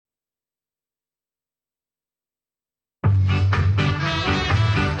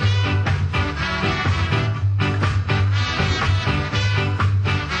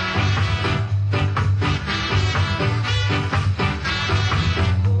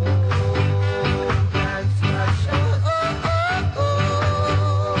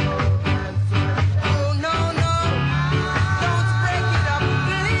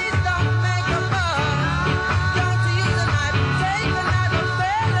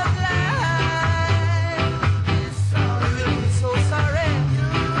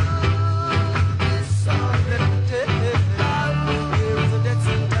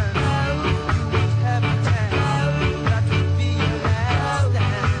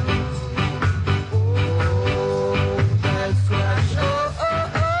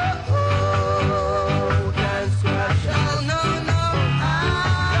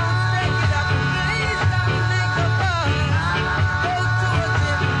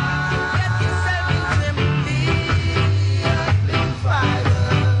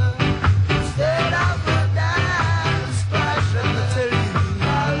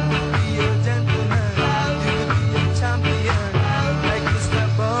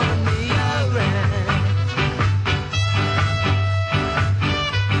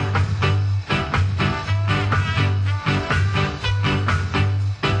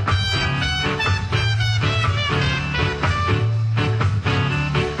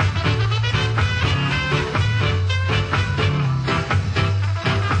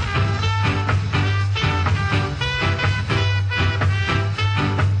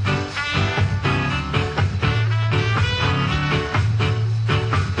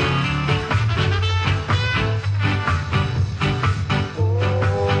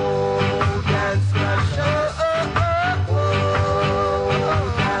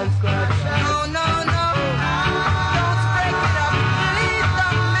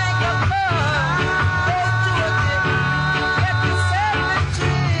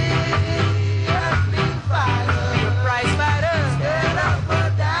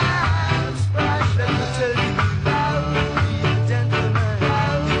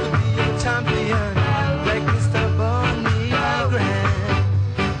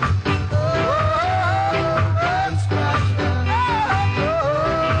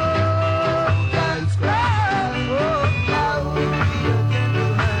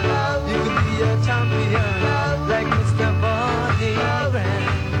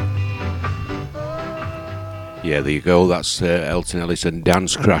Yeah, there you go. That's Elton Ellison,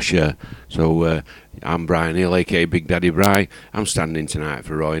 Dance Crasher. So I'm Brian Hill, aka Big Daddy Bry. I'm standing tonight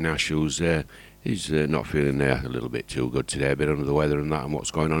for Roy Nash, who's he's not feeling a little bit too good today, a bit under the weather and that, and what's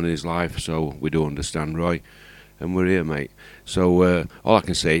going on in his life. So we do understand, Roy, and we're here, mate. So all I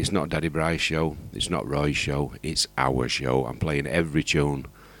can say, it's not Daddy Bry's show, it's not Roy's show, it's our show. I'm playing every tune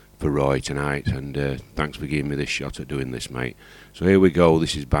for Roy tonight, and thanks for giving me this shot at doing this, mate. So here we go.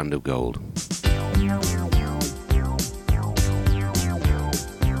 This is Band of Gold.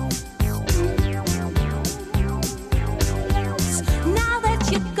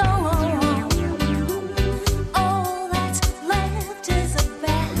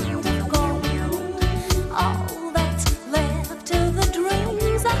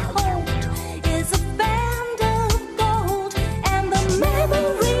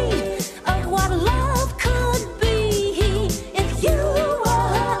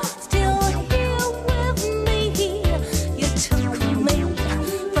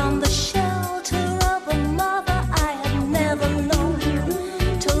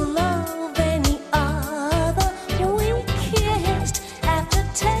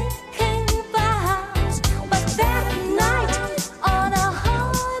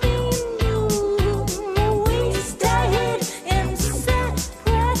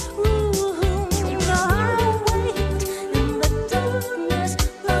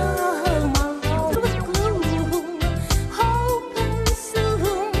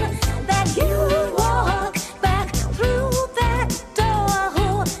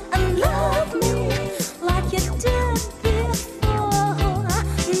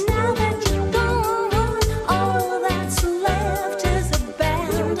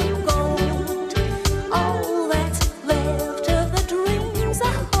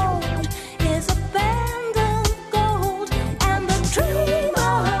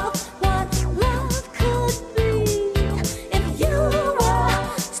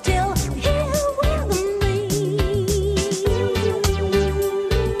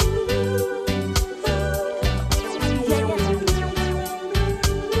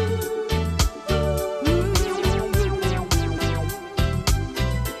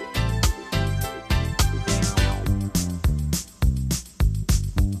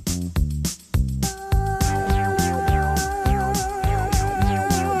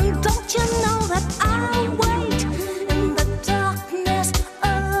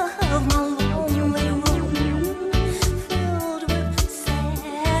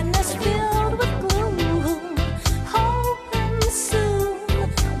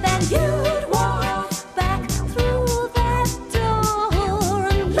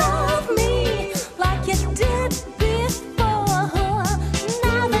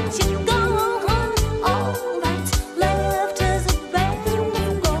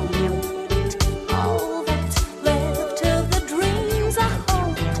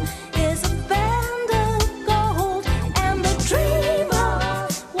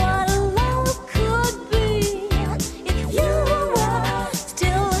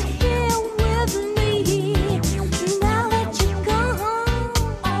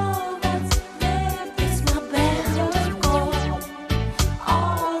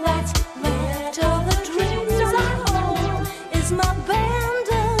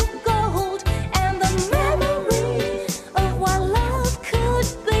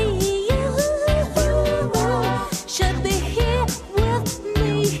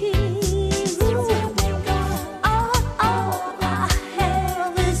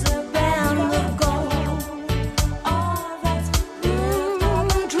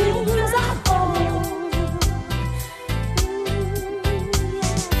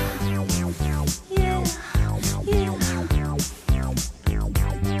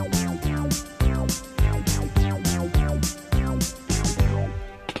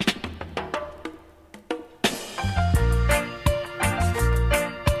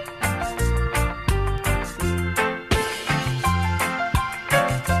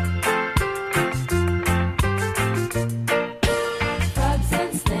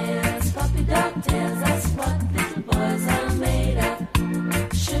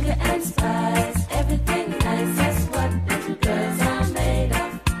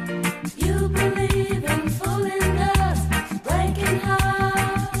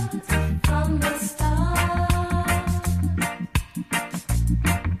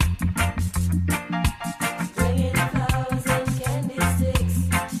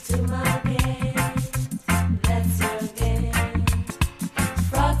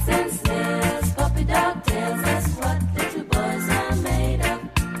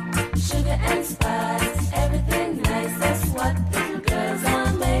 Sugar and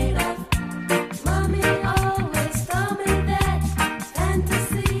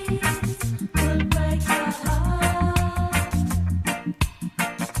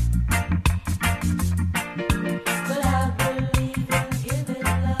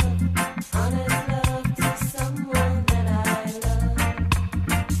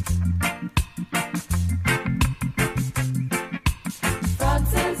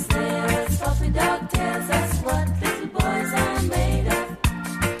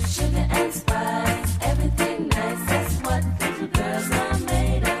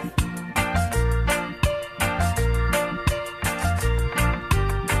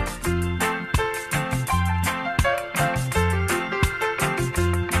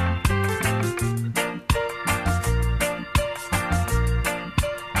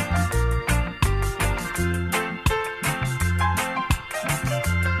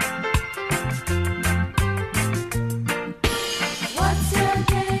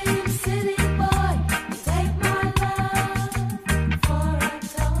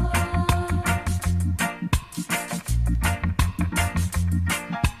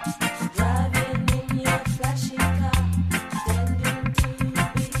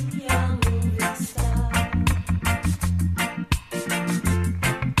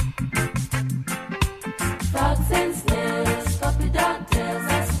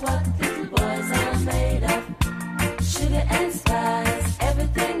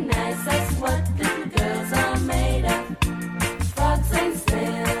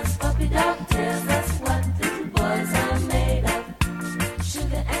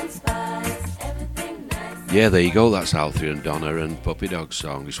Yeah, there you go. That's Althea and Donna and Puppy Dog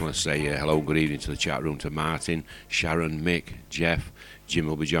song. Just want to say hello and good evening to the chat room to Martin, Sharon, Mick, Jeff. Jim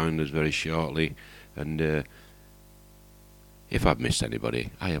will be joining us very shortly. And if I've missed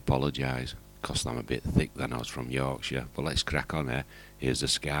anybody, I apologise, because I'm a bit thick then. I was from Yorkshire. But let's crack on here. Here's the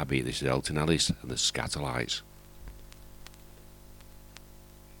Ska Beat. This is Elton Ellis and the Scatterlights.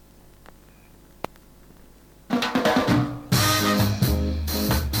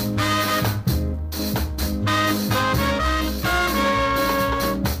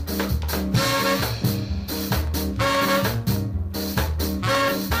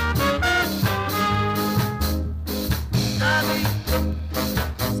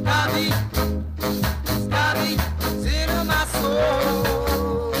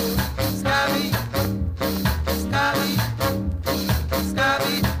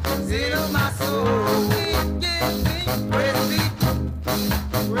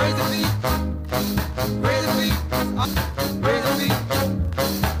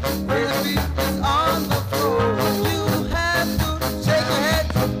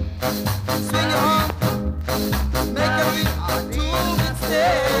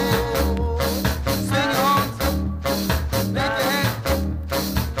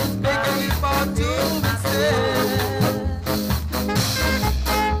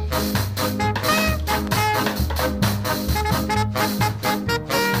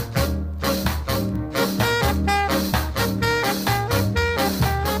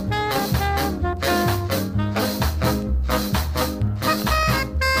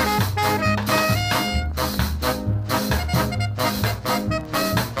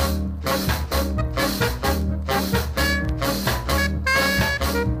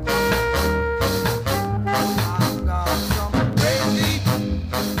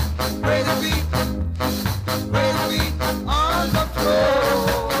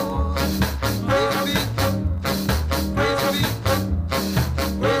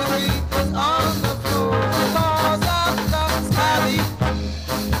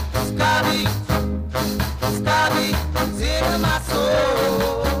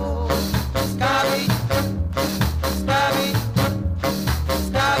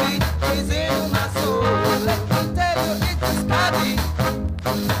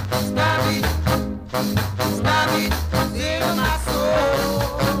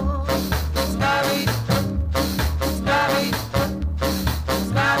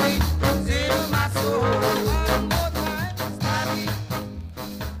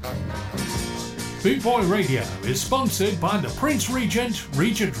 Bootboy Radio is sponsored by the Prince Regent,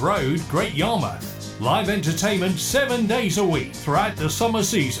 Regent Road, Great Yarmouth. Live entertainment 7 days a week throughout the summer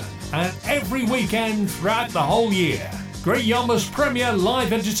season and every weekend throughout the whole year. Great Yarmouth's premier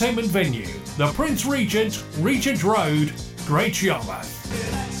live entertainment venue, the Prince Regent, Regent Road, Great Yarmouth.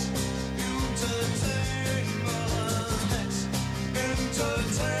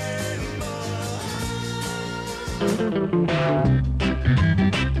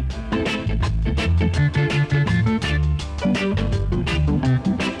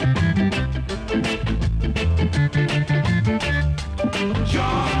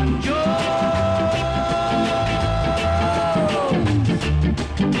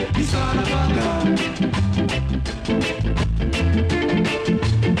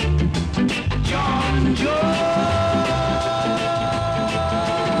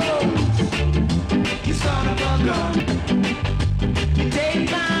 Take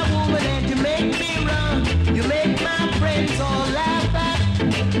my woman and you make me run.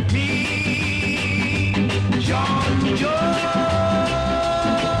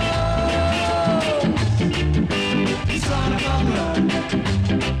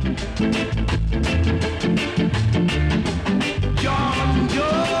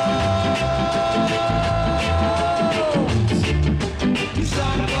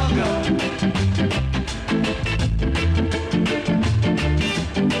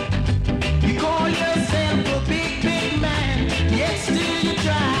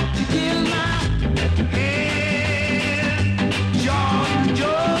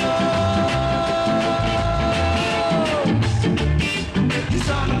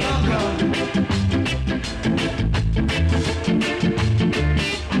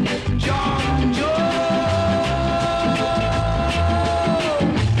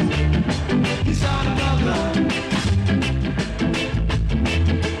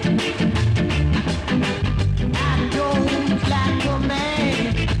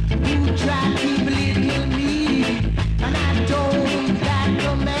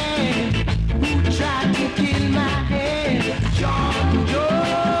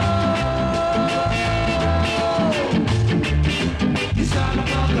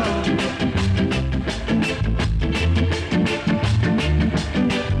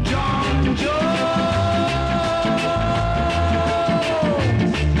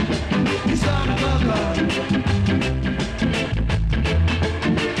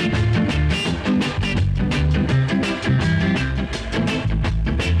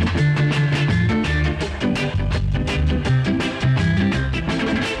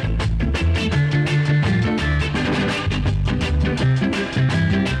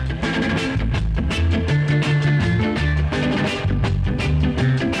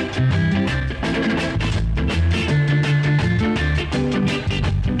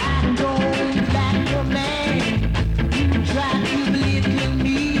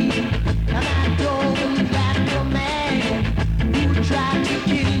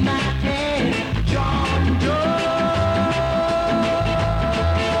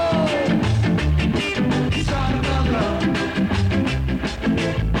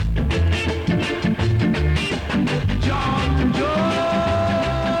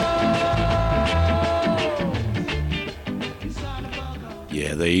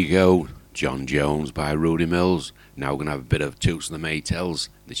 There you go, John Jones by Rudy Mills. Now we're going to have a bit of Toots and the Maytals.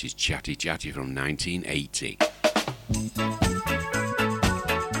 This is Chatty Chatty from 1980.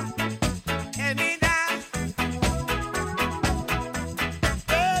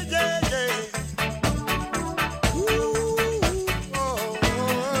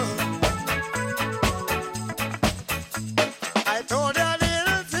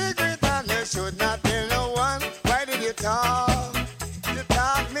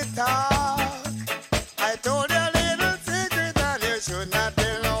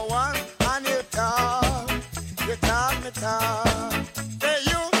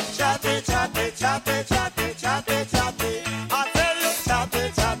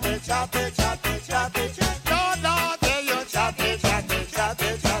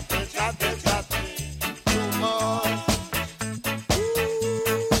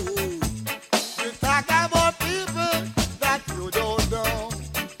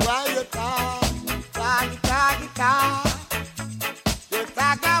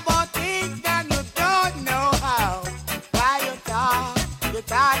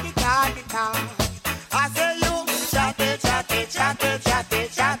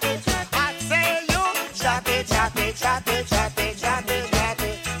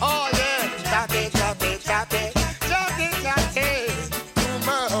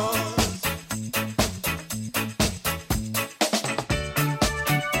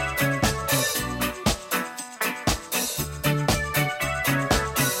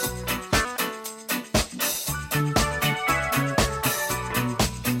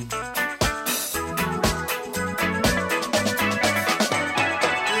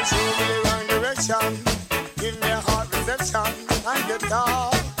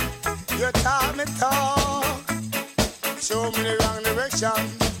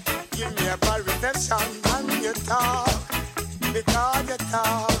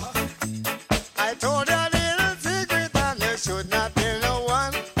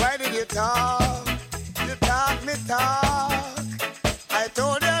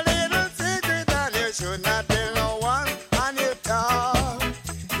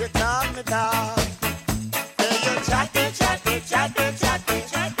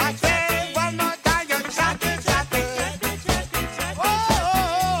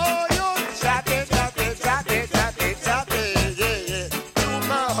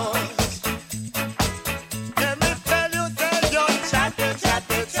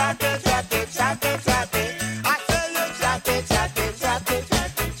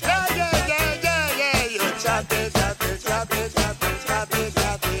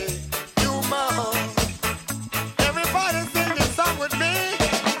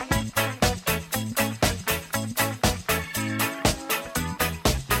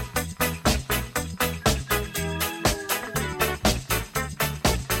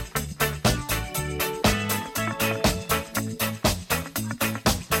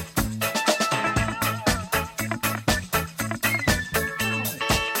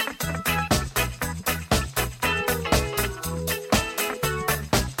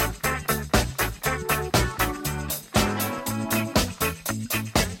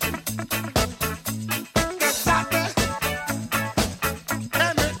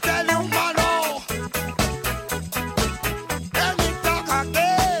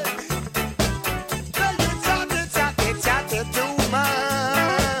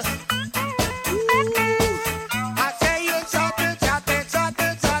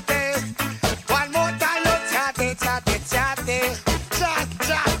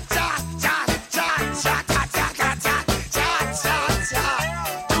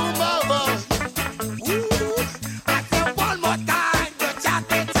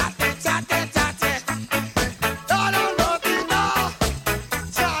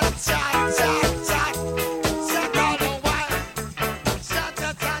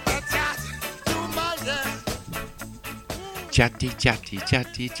 Chatty, chatty,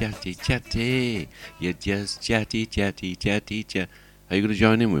 chatty, chatty, chatty. You're just chatty, chatty, chatty, chatty. Are you going to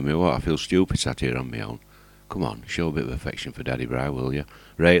join in with me? What? I feel stupid sat here on my own. Come on, show a bit of affection for Daddy Bry, will you?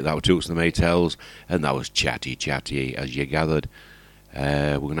 Right, that was Toots and the Maytals, and that was Chatty Chatty, as you gathered.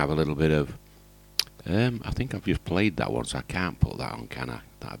 We're going to have a little bit of... I think I've just played that one, so I can't put that on, can I?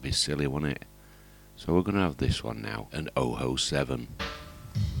 That'd be silly, wouldn't it? So we're going to have this one now, an Oho 7.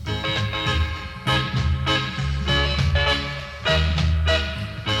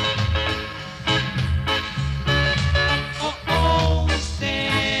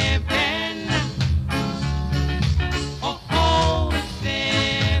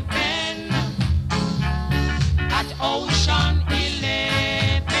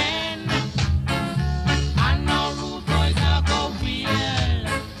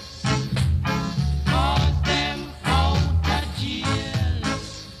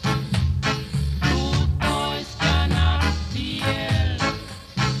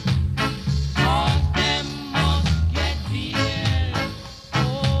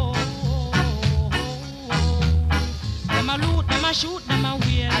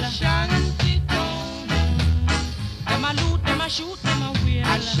 Ashanti town. Them a loot, them a shoot, them a wear.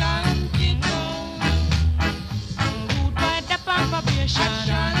 Ashanti town. Rude by the probation.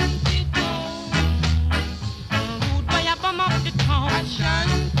 Ashanti town. Rude by a bomb up the town.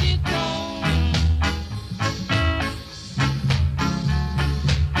 Ashanti town.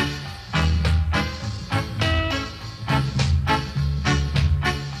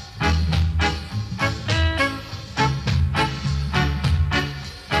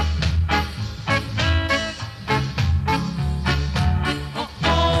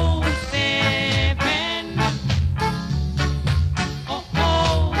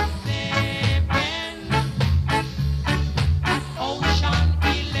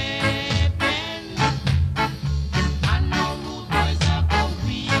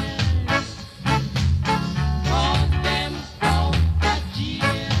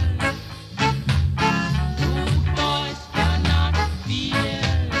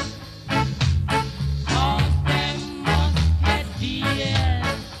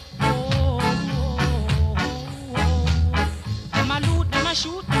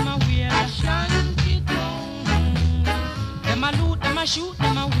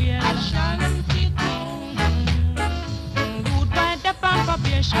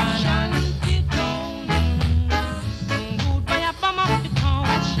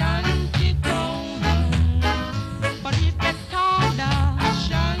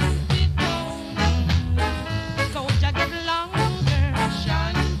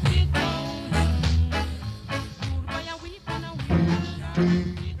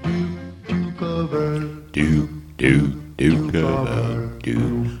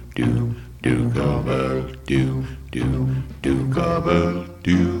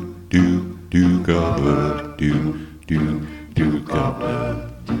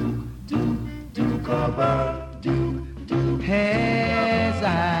 As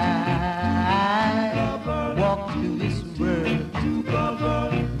I walk through this world,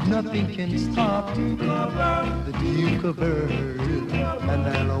 nothing can stop the Duke of Earl. And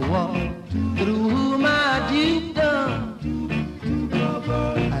I'll walk through my dukedom,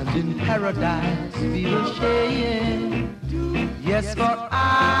 and in paradise feel ashamed. Yes, for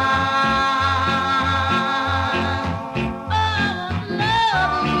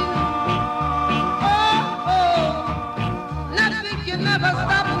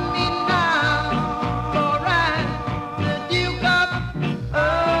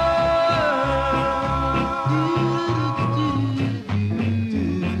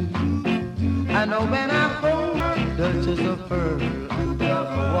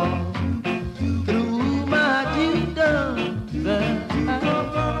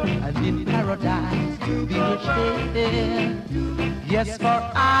yes, for I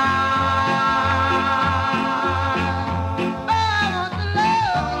want to love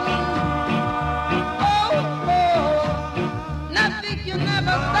you. Nothing can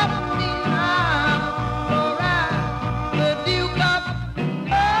never stop me now. For I'm the Duke of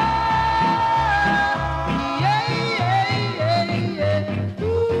yeah, yeah, yeah.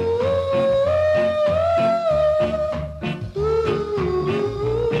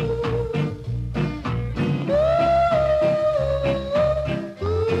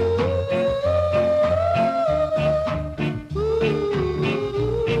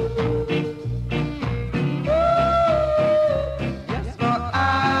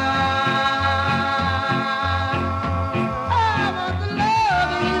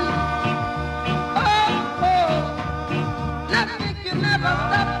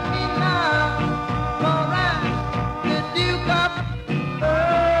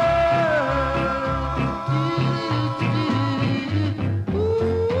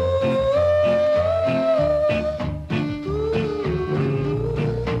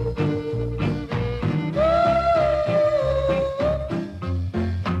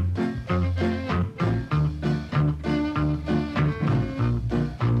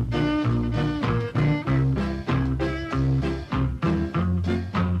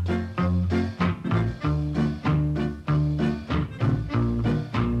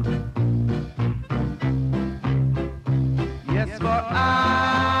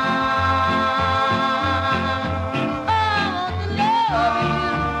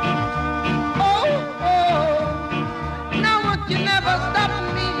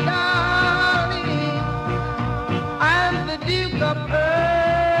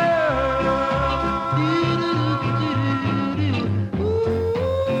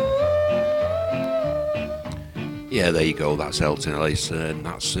 Yeah, there you go, that's Elton Ellis, and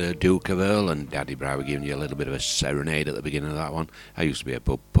that's Duke of Earl, and Daddy Bry were giving you a little bit of a serenade at the beginning of that one. I used to be a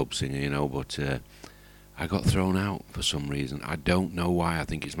pub singer, you know, but I got thrown out for some reason. I don't know why. I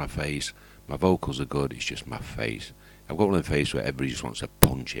think it's my face. My vocals are good, it's just my face. I've got one of the face where everybody just wants to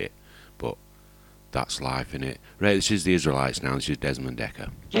punch it, but that's life, innit? Right, this is the Israelites now. This is Desmond Decker.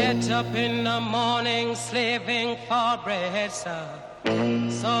 Get up in the morning, slaving for bread, sir,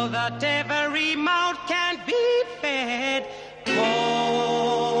 so that every mouth can be fed. Oh,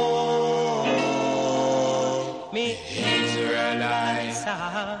 me Israelites,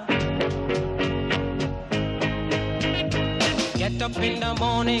 get up in the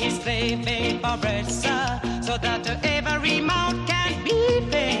morning, slaving for bread, sir, so that every mouth can be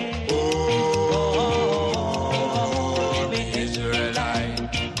fed. Oh, me Israelite.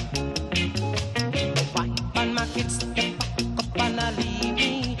 Wife and my kids step up and I leave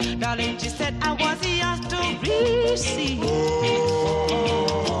me. Darling, she said I was yours to receive.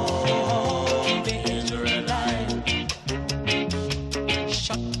 Oh, me Israelite.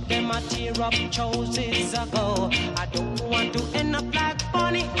 Shut them a tear up choices ago. I don't want to end up like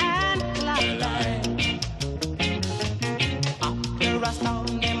Bonnie and Clyde. After a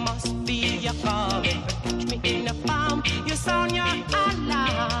storm, there must be a calm. If you catch me in the farm, you sound your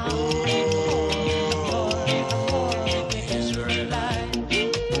alarm.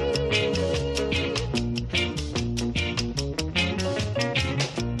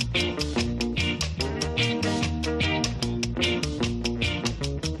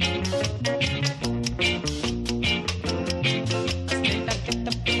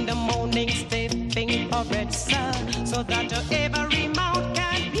 So that every mouth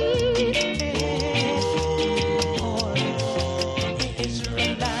can be fed. Oh,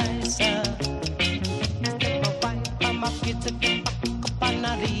 Israelites, my wife and my kids get back up and I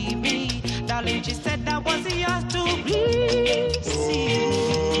leave me. Darling, she said that was yours to receive.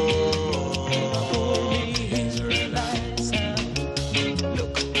 Oh, Israelites,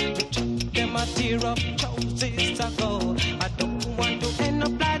 look, them a tear up choices ago. I don't want to end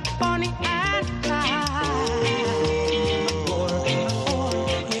up like Bonnie and Clyde.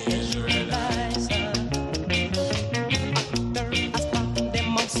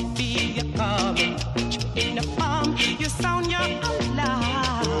 You sound your alarm.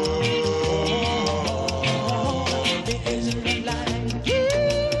 Oh, the Israelite.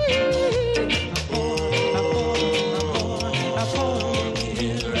 The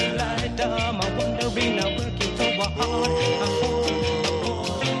Israelite. I'm wondering, I'm working so hard.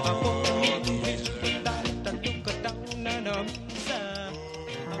 The Israelite. Look down and up.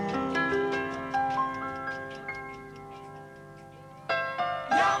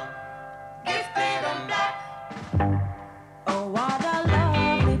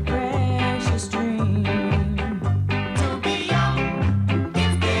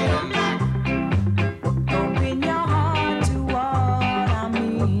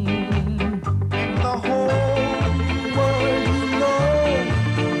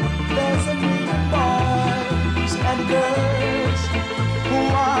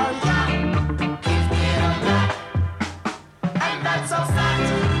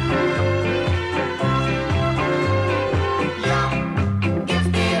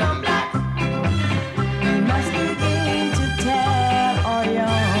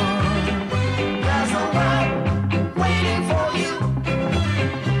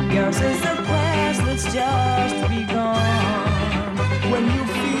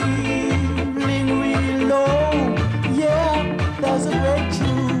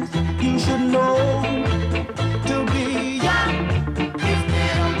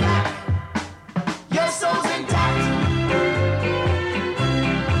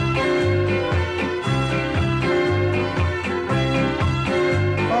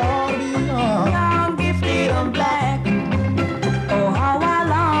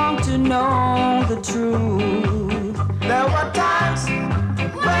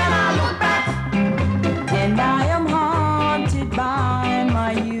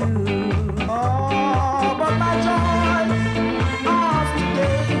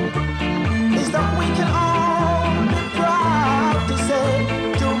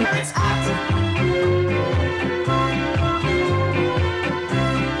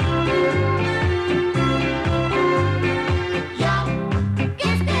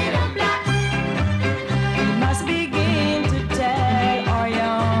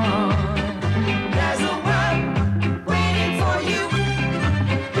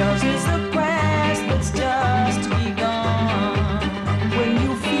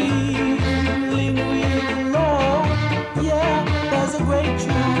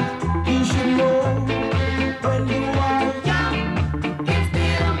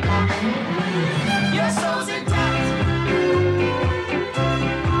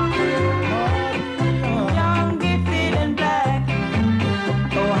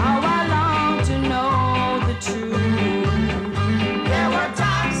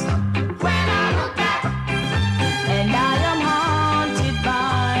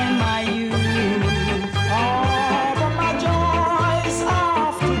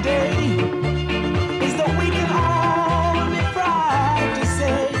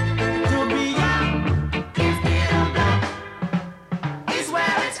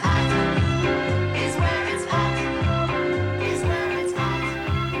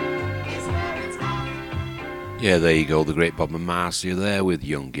 Yeah, there you go, the great Bob and Marcia there with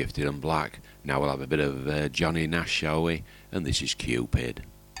Young, Gifted and Black. Now we'll have a bit of Johnny Nash, shall we? And this is Cupid.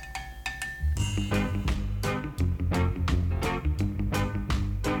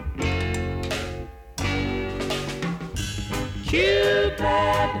 Cupid,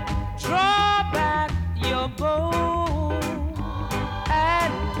 draw back your bow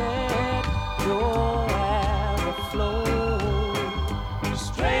and let your arrow flow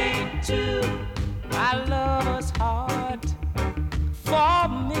straight to my lover's heart. For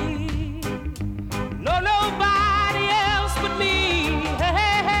me, no nobody else but me. Hey,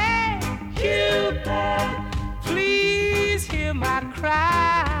 hey, hey. Cupid, please hear my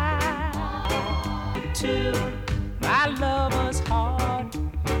cry to my lover's heart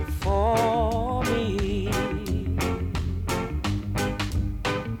for me.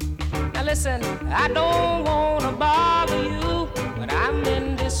 Now listen, I don't wanna bother you, but I'm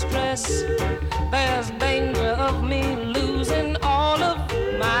in distress. There's danger of me losing all of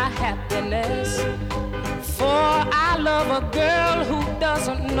my happiness. For I love a girl who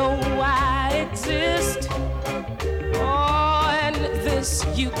doesn't know I exist. Oh, and this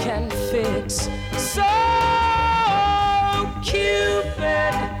you can fix. So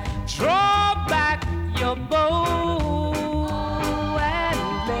Cupid, draw back your bow and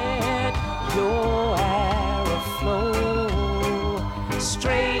let your arrow flow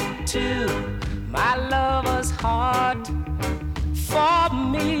straight to my lover's heart. For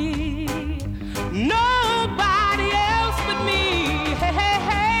me, nobody else but me. Hey, hey,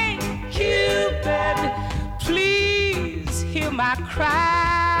 hey, Cupid, please hear my cry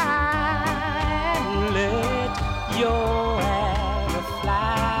and let your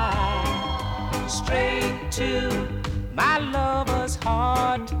straight to my lover's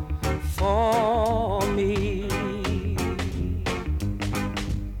heart for me.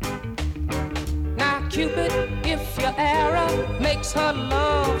 Now Cupid, if your arrow makes her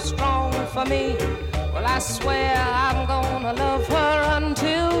love strong for me, well I swear I'm gonna love her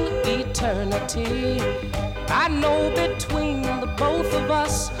until eternity. I know between the both of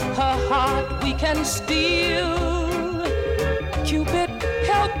us her heart we can steal. Cupid,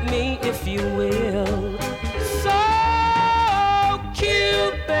 help me if you will. So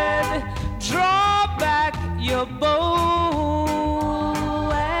Cupid, draw back your bow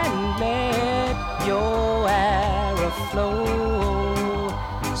and let your arrow flow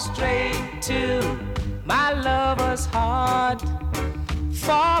straight to my lover's heart.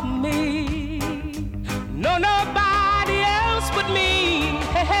 For me, no nobody else but me.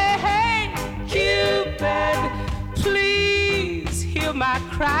 Hey, hey, hey, Cupid, please hear my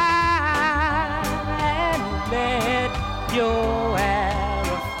cry and let your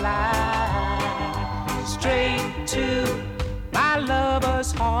arrow fly straight to my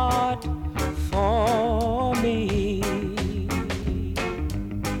lover's heart for me.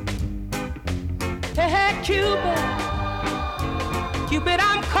 Hey, hey, Cupid, Cupid,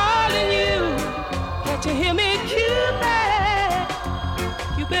 I'm calling you. Can't you hear me, Cupid?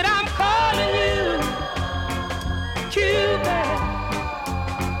 Cupid, I'm calling you. Cupid,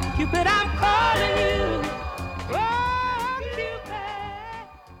 Cupid, I'm calling you. Oh, Cupid.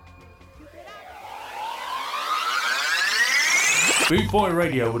 Boot Boy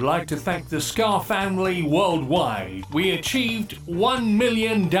Radio would like to thank the Ska family worldwide. We achieved 1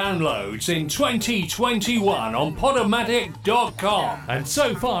 million downloads in 2021 on Podomatic.com. And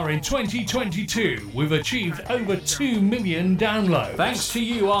so far in 2022, we've achieved over 2 million downloads. Thanks to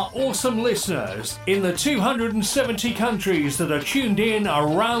you, our awesome listeners, in the 270 countries that are tuned in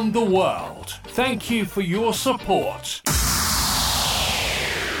around the world. Thank you for your support.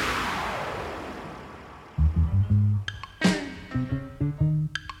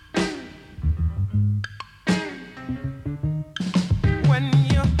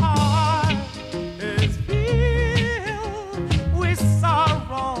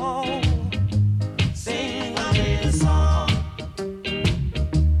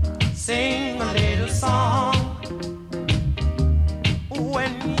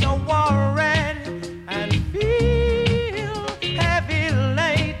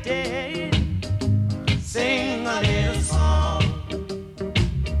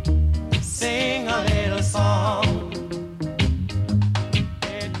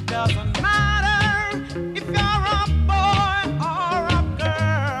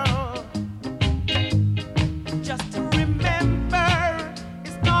 Just to remember,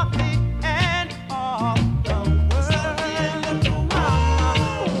 it's not the end.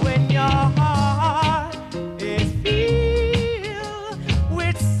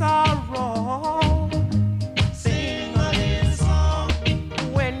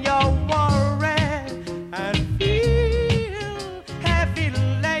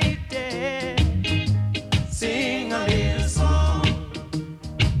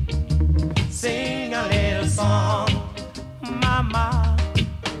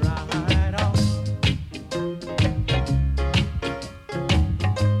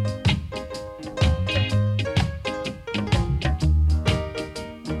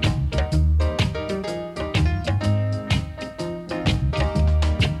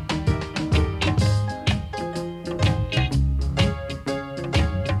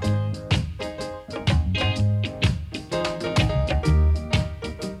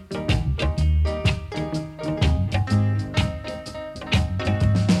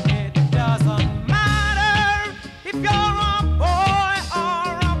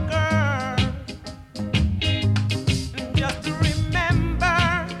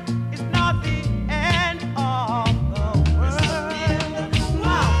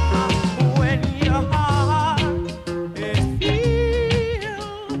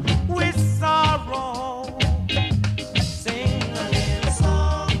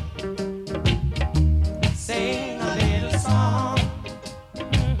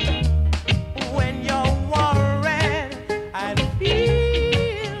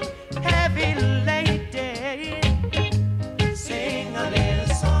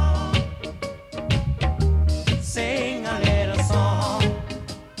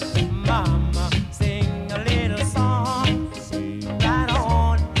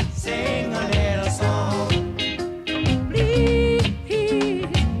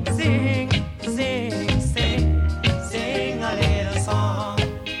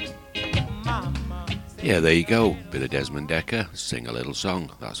 Yeah, there you go. Bit of Desmond Dekker, sing a little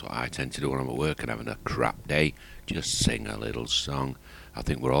song. That's what I tend to do when I'm at work and having a crap day. Just sing a little song. I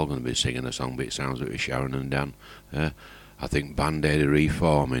think we're all going to be singing a song, but it sounds like with Sharon and Dan. I think Band-Aid are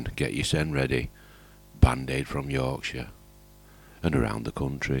reforming. Get your sen ready. Band-Aid from Yorkshire and around the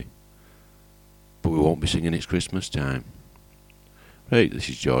country. But we won't be singing It's Christmas Time. Right, this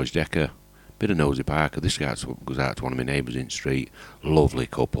is George Dekker. Bit of Nosy Parker. This guy goes out to one of my neighbours in the street. Lovely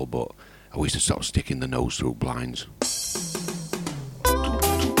couple, but I used to sort of sticking the nose through blinds.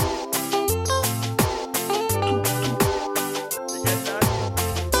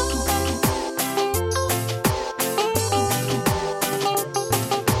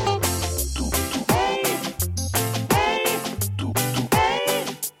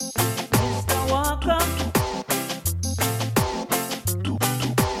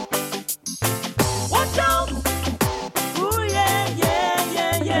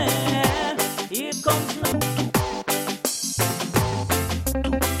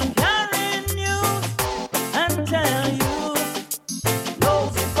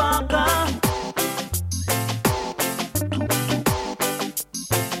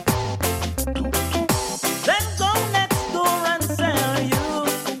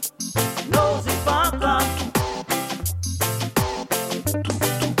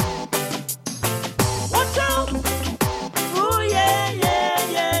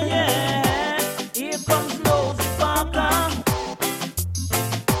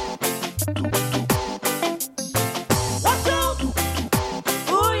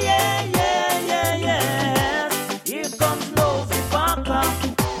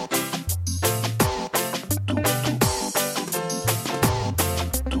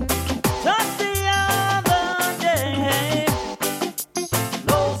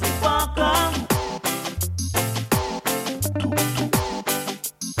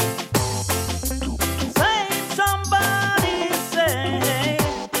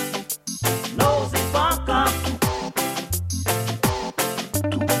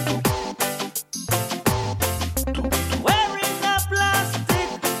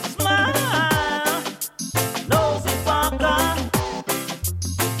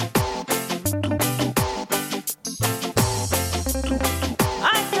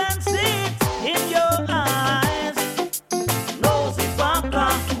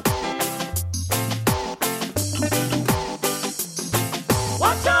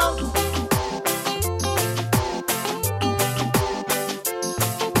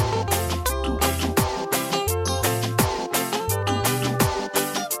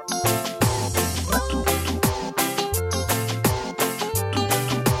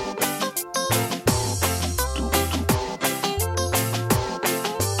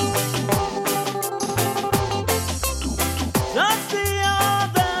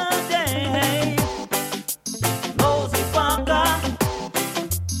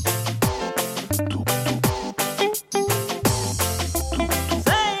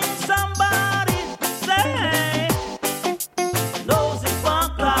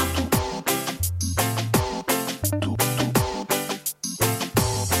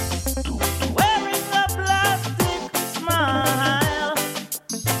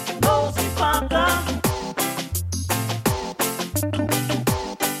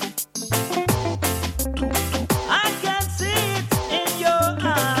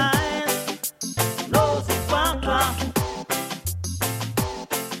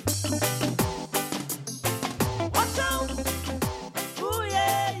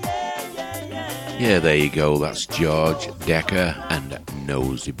 Yeah, there you go. That's George Dekker and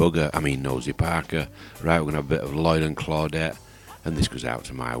Nosy Parker. Right, we're going to have a bit of Lloyd and Claudette. And this goes out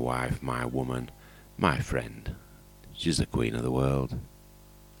to my wife, my woman, my friend. She's the queen of the world.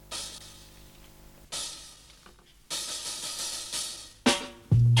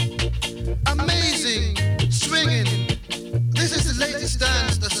 Amazing, swinging. This is the latest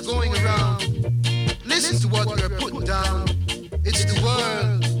dance that's going around. Listen to what we're putting down. It's the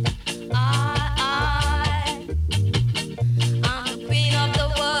world. I'm the queen of the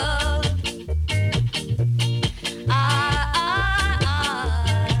world.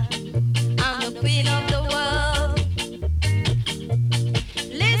 I'm the queen of the world.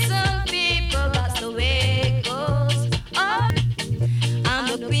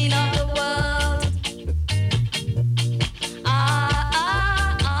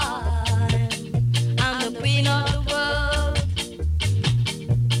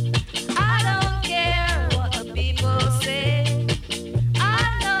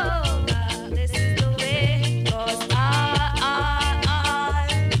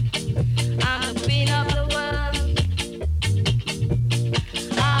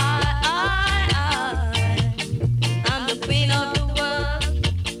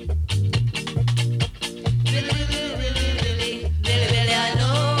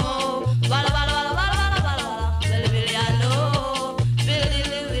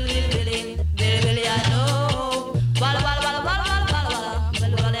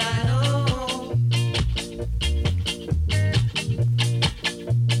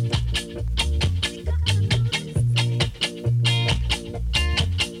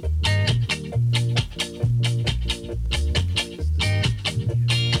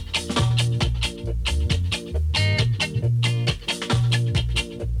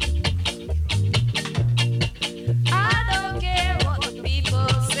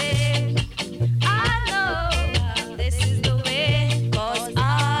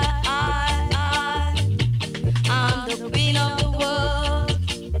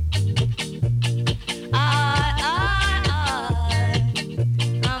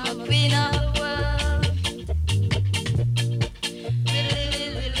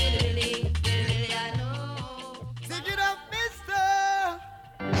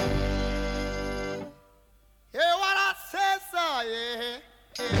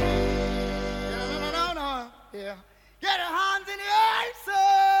 No. Yeah. Get your hands in the air,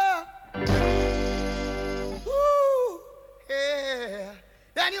 sir. Woo. Yeah.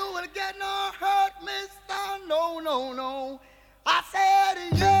 Then you will get no hurt, mister. No. I said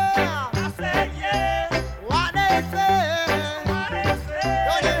yeah. I said yeah. What they say.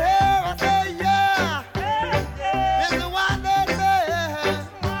 Don't you hear? I say yeah. Listen what they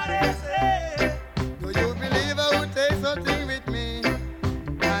say. Do you believe I would take something with me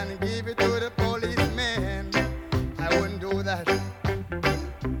and give it to the policeman? I wouldn't do that.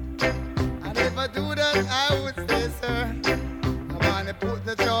 And if I do that, I would say, sir, I want to put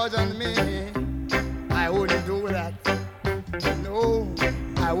the charge on me. I wouldn't do that. No,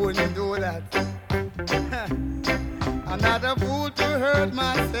 I wouldn't do that. I'm not a fool to hurt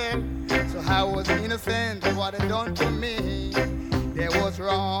myself, so I was innocent of what they done to me. They was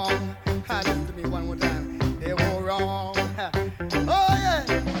wrong. Listen to me one more time. They were wrong. Oh yeah,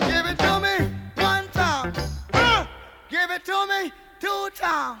 give it to me one time. Give it to me 2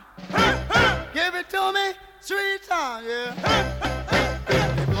 times. Give it to me 3 times. Yeah.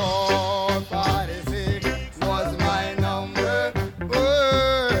 46 was my number.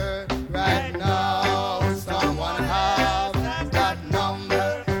 Oh, right now, someone has that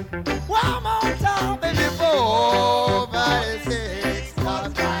number. One more time, baby. 46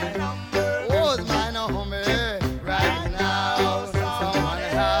 was my number. Was my number. Right now, someone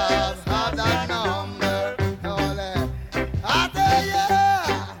has that number. I say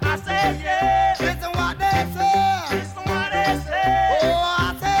yeah. I say yeah. Listen what they say. Listen what they say. Oh, I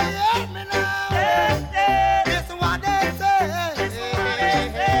say yeah, me now. Yeah. Listen what they say. Listen what they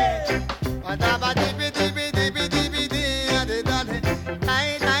say. Whatever dippy dippy dippy dippy dee da da da da da da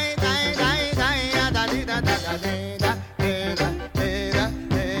da da da da da.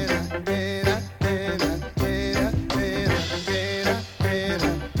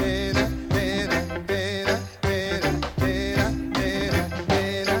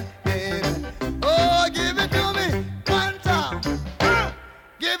 Oh, give it to me 1 time.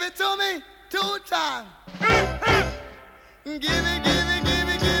 Give it to me 2 times. Give it, give it, give it, give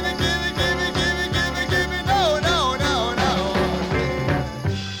it, give it, give it, give it, give it, give it. No.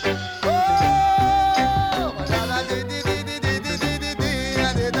 Oh, da da di di di di di di di di di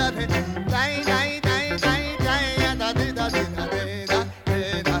da di da di. Da da da da da di da di da di da.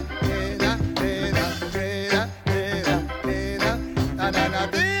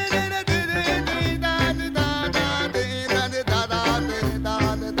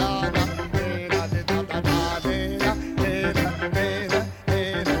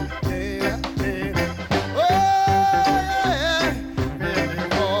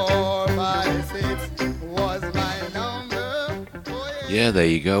 Yeah, there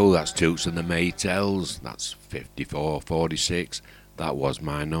you go. That's Toots and the Maytals. That's 5446. That was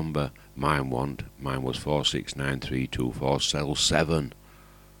my number. Mine was 469324 cell 7.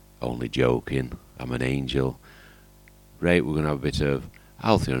 Only joking. I'm an angel. Right, we're going to have a bit of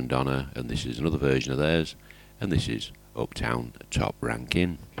Althea and Donna, and this is another version of theirs, and this is Uptown Top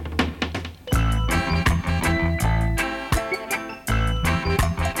Ranking.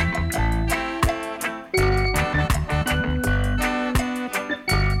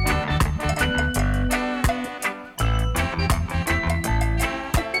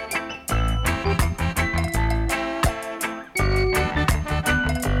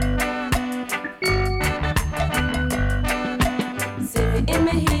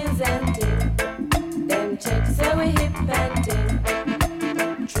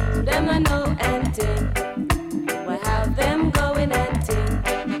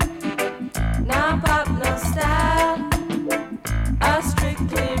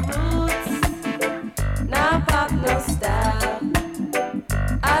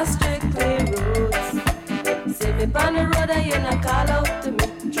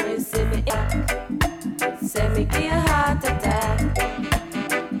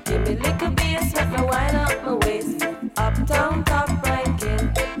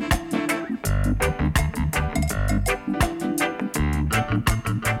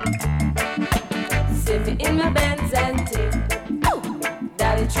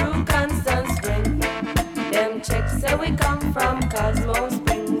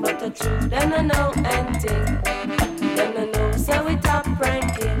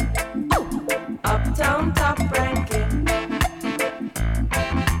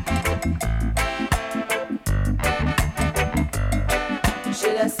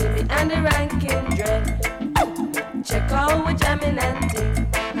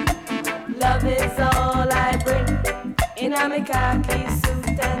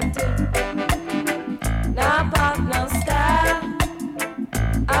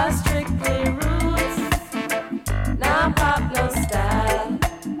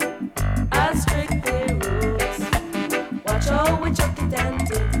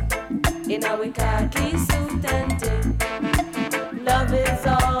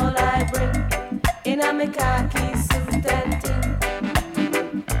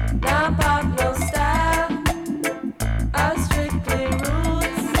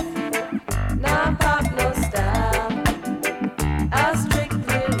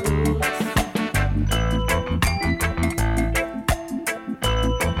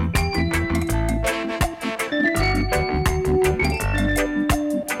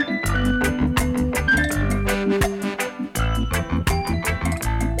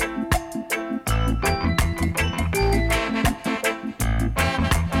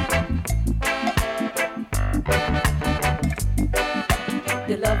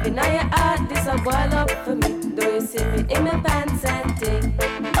 in my pants and ting.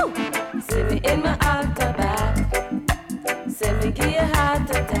 Oh, see me in my altar bag. See me give you a heart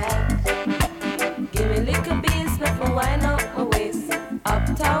attack. Give me little beats, make me wind up my waist.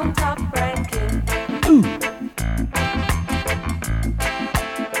 Uptown top ranking.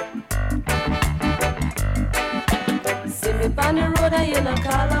 See me on the road and you no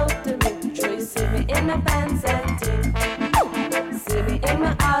call out to me. Sure you see me in my pants and ting. See me in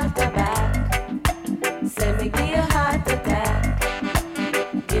my altar bag. Say me give you a heart attack.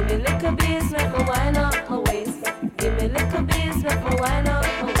 Give me little beats, make me wind up my waist. Give me little beats, make me wind up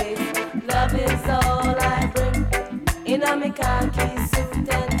my waist. Love is all I bring. In a me khaki suit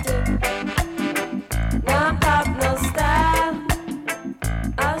and ting. No pop, no style.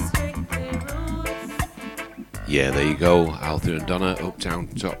 I'll strictly roots. Yeah, there you go. Arthur and Donna, Uptown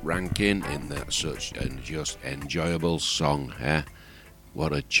Top Ranking in that such and just enjoyable song, eh?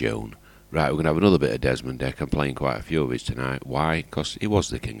 What a tune. Right, we're going to have another bit of Desmond Deck. I'm playing quite a few of his tonight. Why? Because he was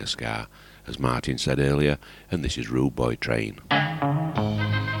the king of ska, as Martin said earlier, and this is Rude Boy Train.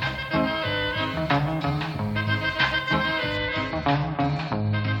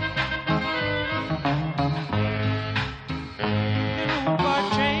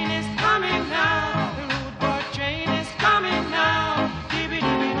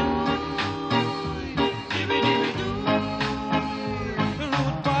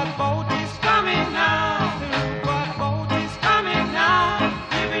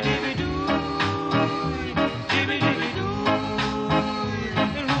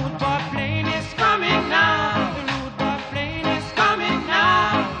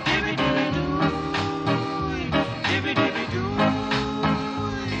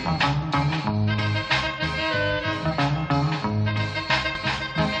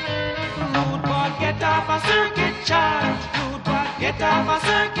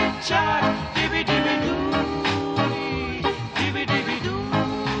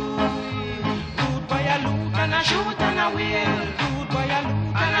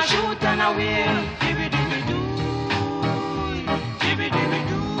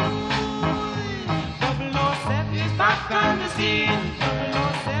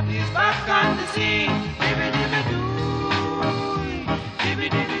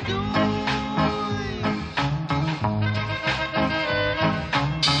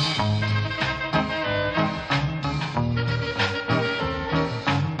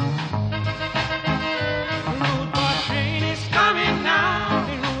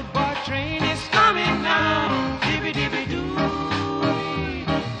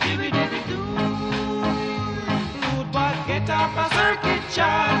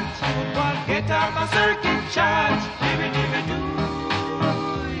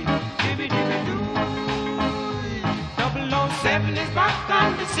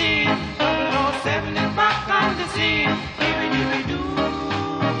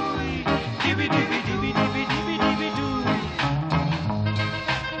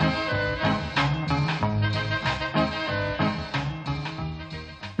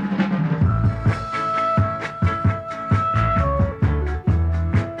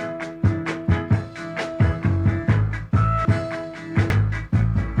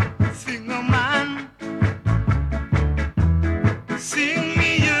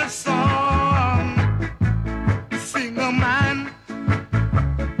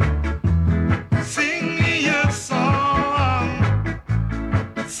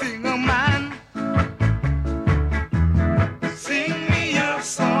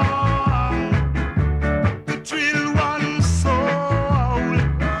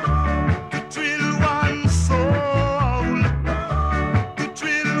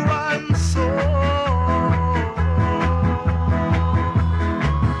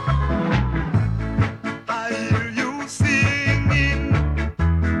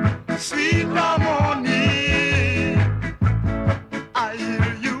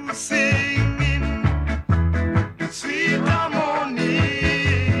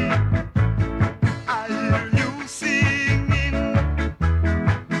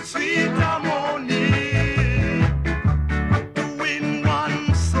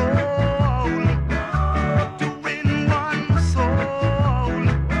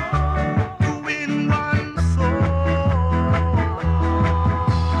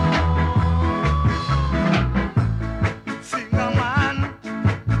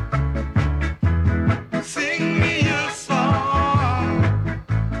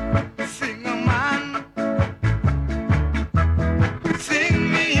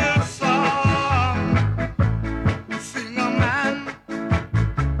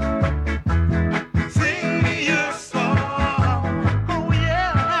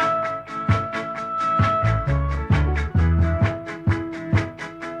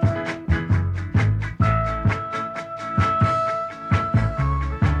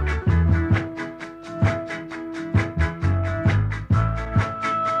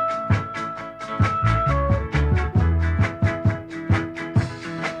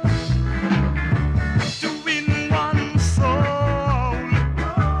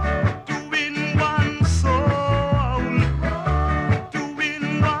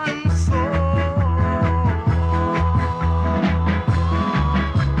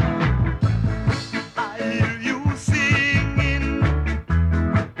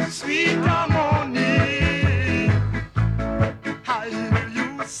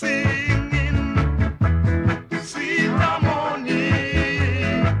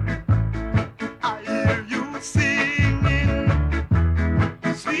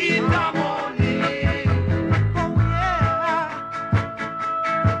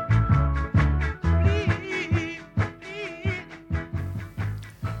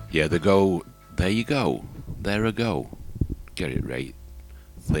 Yeah, they go, there you go, there I go. Get it right,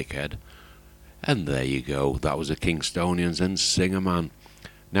 thickhead. And there you go, that was the Kingstonians and Singer Man.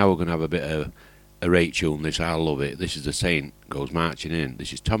 Now we're going to have a bit of a rate tune, this, I love it. This is The Saint Goes Marching In.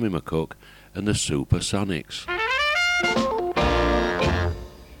 This is Tommy McCook and the Supersonics.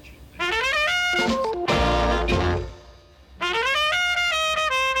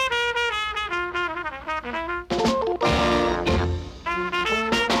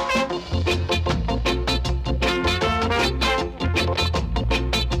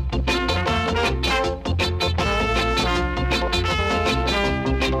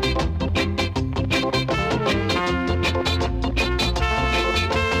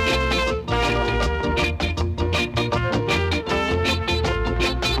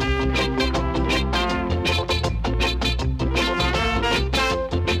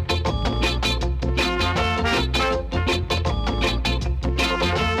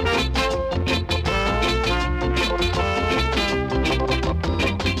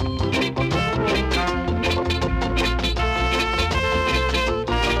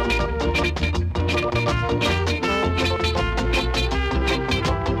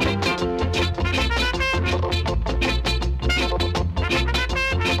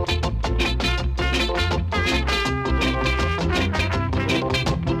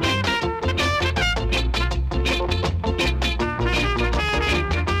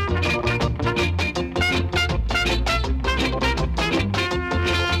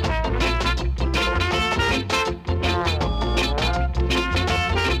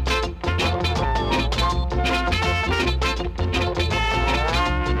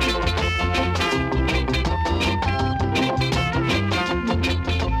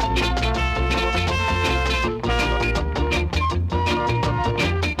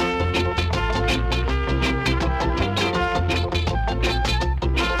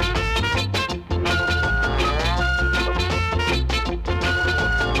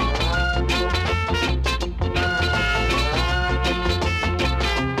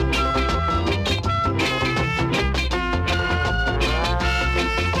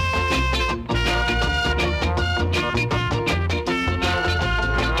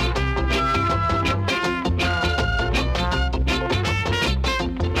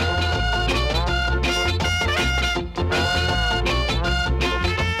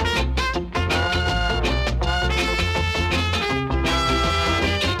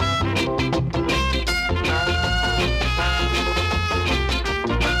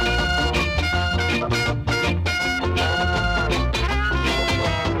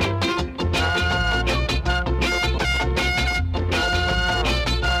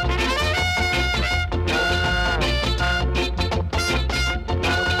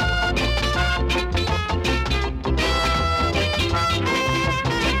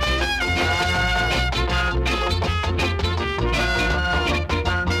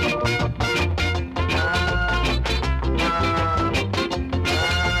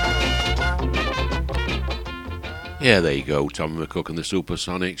 Yeah, there you go, Tommy McCook and the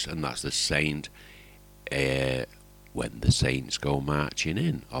Supersonics, and that's The Saint, when the Saints go marching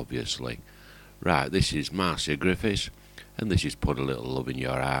in, obviously. Right, this is Marcia Griffiths, and this is Put a Little Love in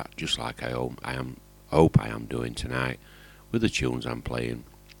Your Heart, just like I hope I am doing tonight, with the tunes I'm playing,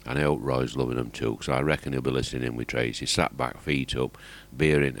 and I hope Roy's loving them too, because I reckon he'll be listening in with Tracy, sat back, feet up,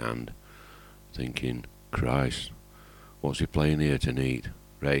 beer in hand, thinking, Christ, what's he playing here tonight?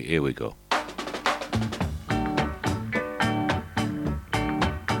 Right, here we go.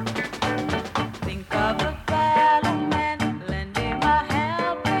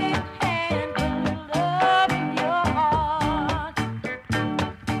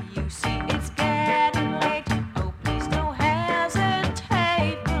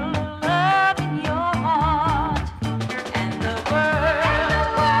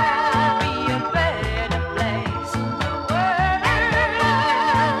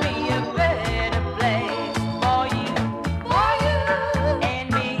 Place.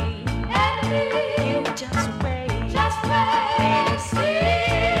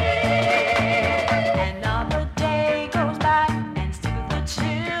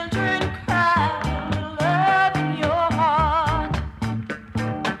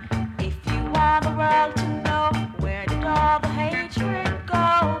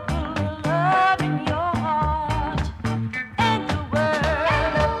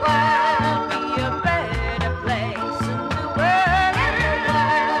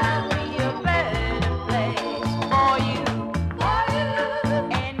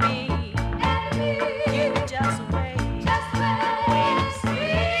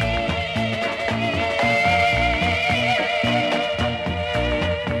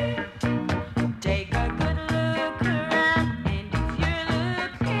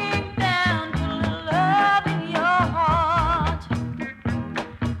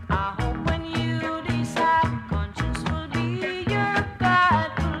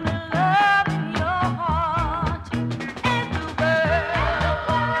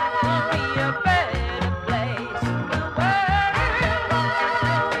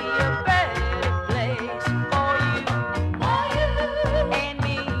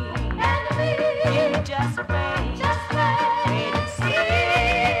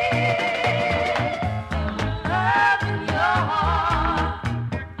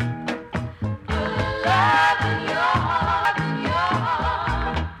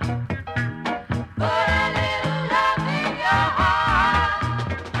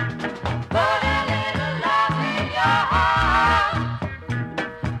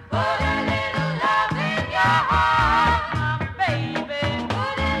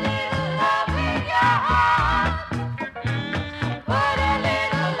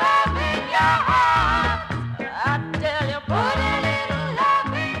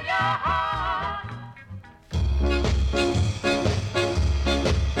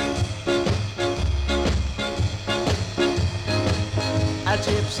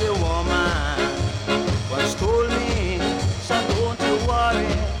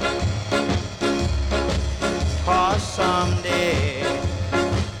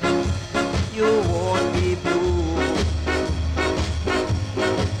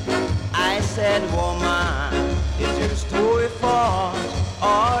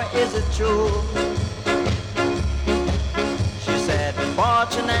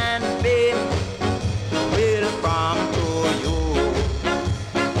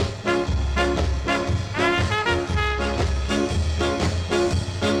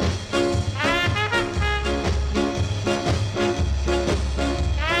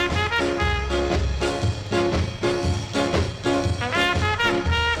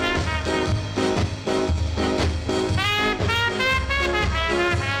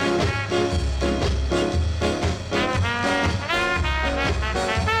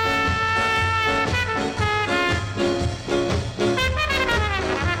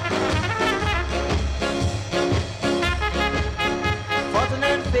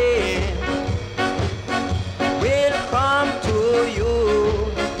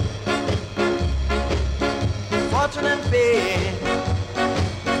 pain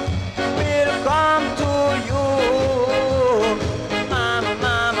will come to you, mama,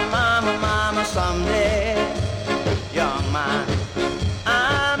 mama, mama, mama, someday, young man,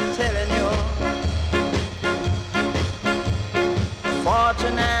 I'm telling you,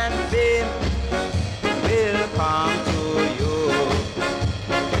 fortune and fame will come to you,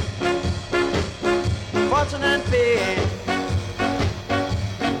 fortune and fame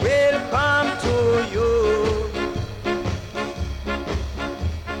will come to you.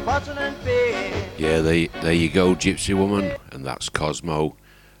 Fortune and fame. Yeah, there you go, Gypsy Woman, and that's Cosmo.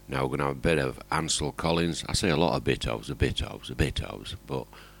 Now we're going to have a bit of Ansel Collins. I say a lot of bit ofs, but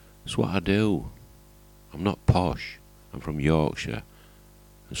it's what I do. I'm not posh. I'm from Yorkshire.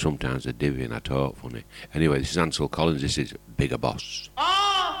 And sometimes I divvy and I talk funny. Anyway, this is Ansel Collins. This is Bigger Boss.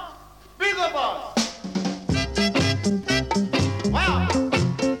 Ah, Bigger Boss. Wow.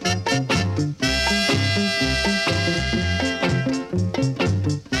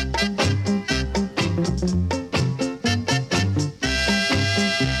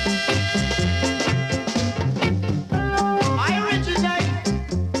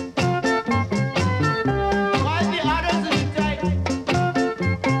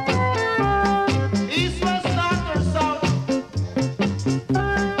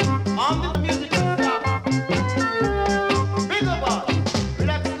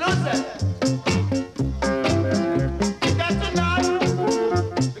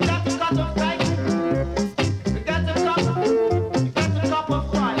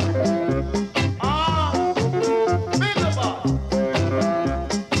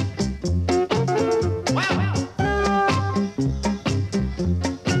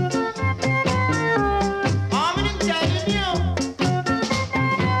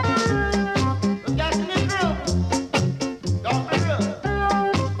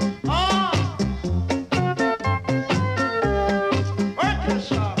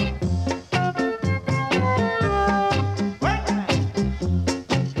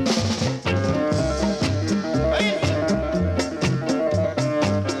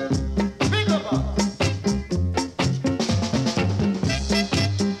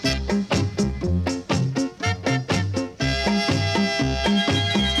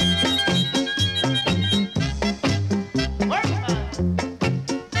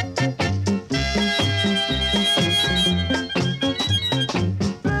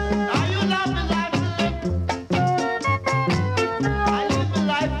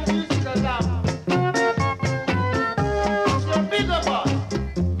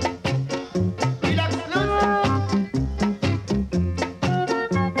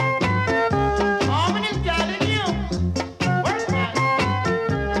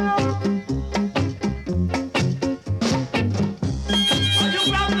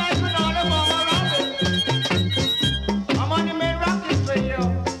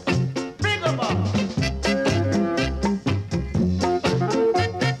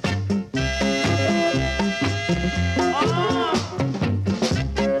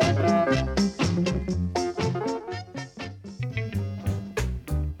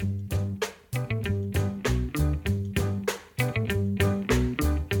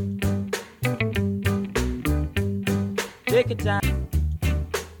 Take your time.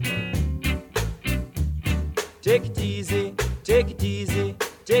 Take it easy, take it easy,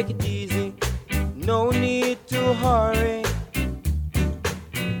 take it easy. No need to hurry.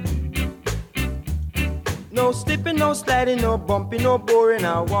 No slipping, no sliding, no bumping, no boring.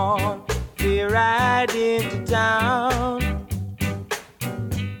 I want to ride into town.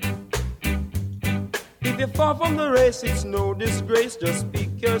 If you fall from the race, it's no disgrace. Just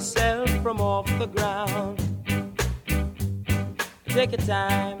pick yourself from off the ground. Take your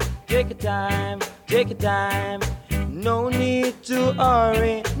time, take your time, take your time. No need to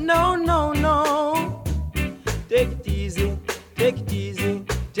hurry, no, no, no. Take it easy, take it easy,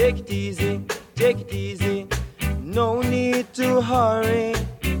 take it easy, take it easy. No need to hurry.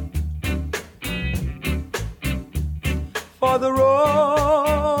 For the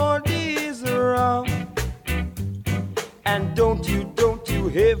road is rough, and don't you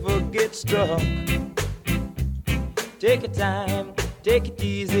ever get stuck. Take your time, take it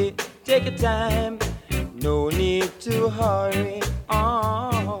easy, take your time. No need to hurry.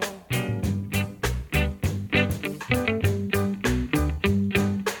 Oh.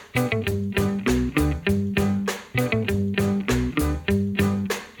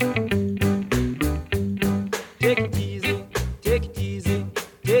 Take it easy, take it easy,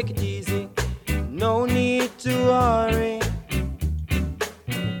 take it easy. No need to hurry.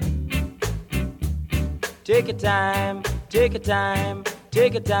 Take your time, take your time,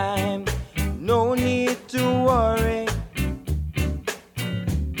 take your time. No need to worry.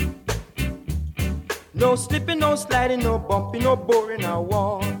 No slipping, no sliding, no bumping, no boring. I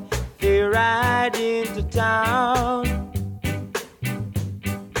want to ride into town.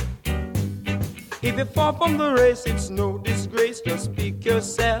 If you fall from the race, it's no disgrace. Just pick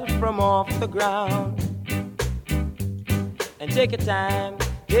yourself from off the ground. And take your time,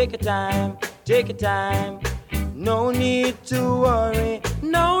 take your time, take your time. No need to worry,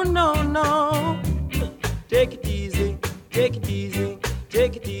 no, no, no. Take it easy, take it easy,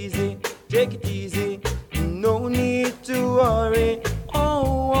 take it easy, take it easy. No need to worry,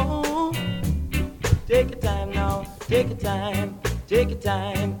 oh, oh. Take your time now, take your time, take your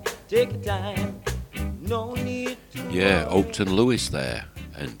time, take your time. No need to Yeah, worry. Upton Lewis there,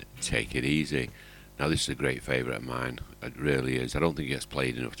 and Take It Easy. Now this is a great favourite of mine. It really is. I don't think it gets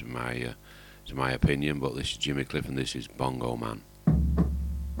played enough to my opinion, but this is Jimmy Cliff and this is Bongo Man.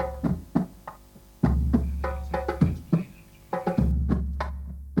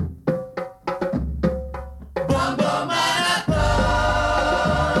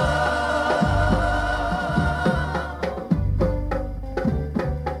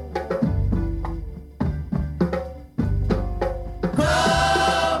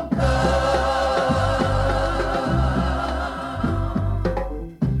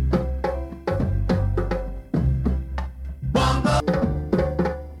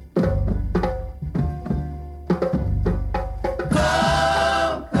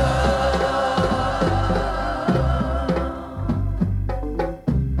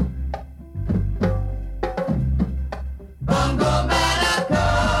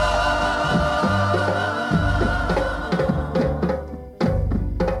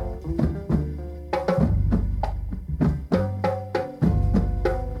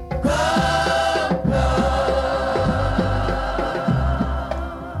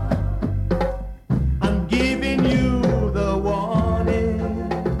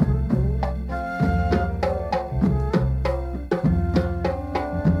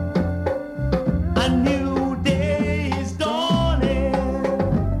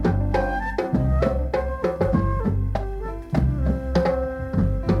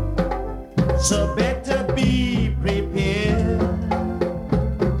 So better be prepared.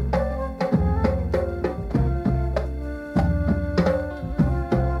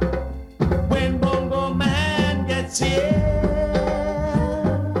 When Bongo Man gets here,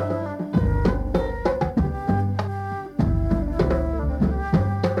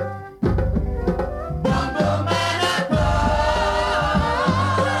 Bongo Man I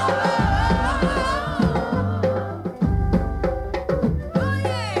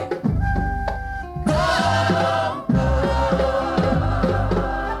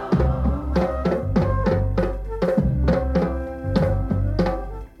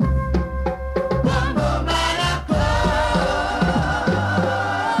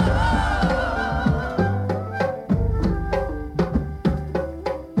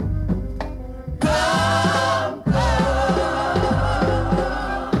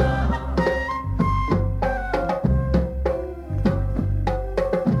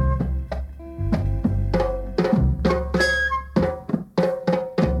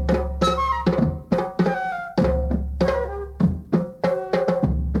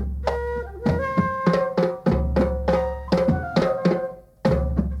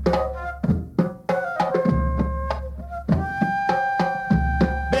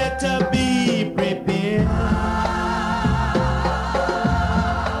better be prepared.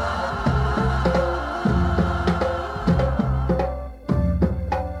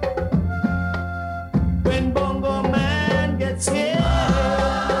 When Bongo Man gets here,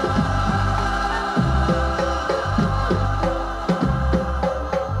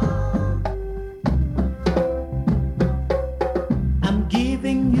 I'm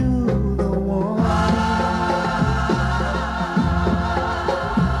giving you the one.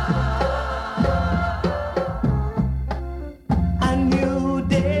 A new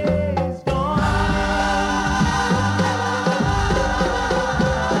day is dawn.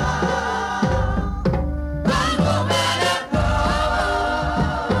 Bongo Man I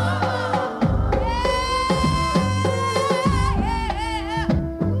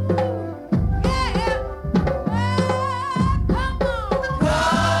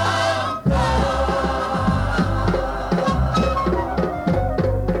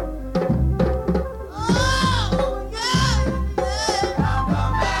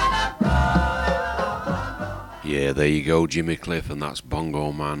Yeah, there you go, Jimmy Cliff, and that's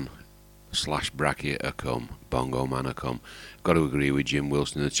Bongo Man. /bracket a come, bongo man a come. Got to agree with Jim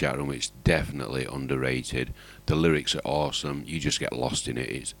Wilson in the chat room, it's definitely underrated. The lyrics are awesome, you just get lost in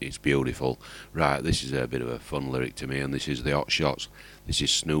it, it's beautiful. Right, this is a bit of a fun lyric to me, and this is the Hot Shots. This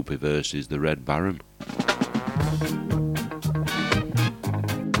is Snoopy versus the Red Baron.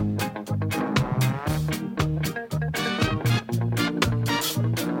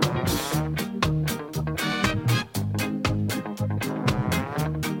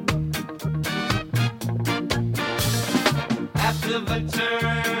 After the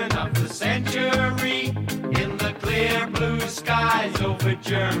turn of the century, in the clear blue skies over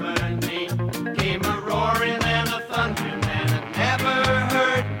Germany, came a roaring and a thundering man I'd never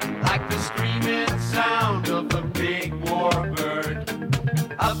heard, like the screaming sound of a big warbird.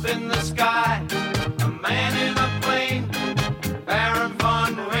 Up in the sky, a man in a plane, Baron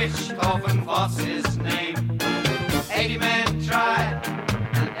von Richthofen was his name. 80 men tried,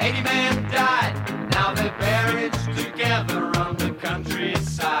 and 80 men died, now they're buried together on the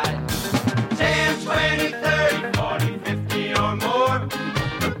countryside. 10, 20, 30, 40, 50 or more,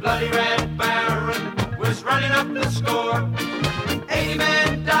 the bloody Red Baron was running up the score. 80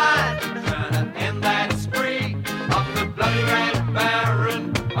 men died, trying to end that spree of the bloody Red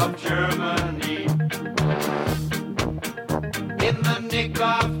Baron of Germany. In the nick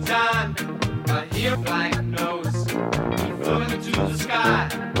of time, a hero black nose, he flew into the sky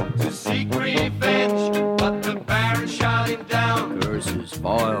to seek revenge, but the Baron shot him down. Curses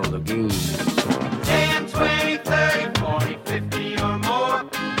foiled again. 10, 20, 30, 40, 50 or more,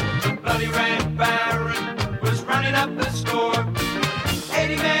 the bloody Red Baron was running up the score.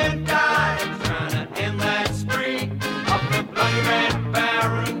 80 men died, trying to end that spree of the bloody Red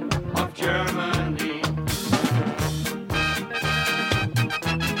Baron of Germany.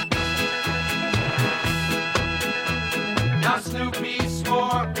 Now Snoopy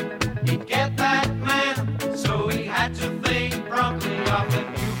swore he'd get that man, so he had to think promptly of a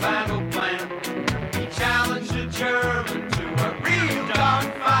new battle plan. He challenged a German to a real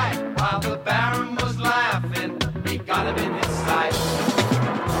dogfight, while the Baron was laughing, he got him in his sight.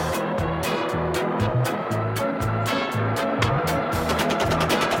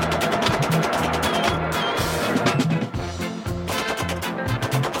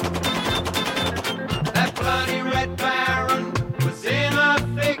 That bloody Red Baron was in a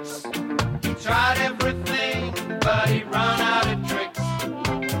fix. He tried everything, but he run out of tricks.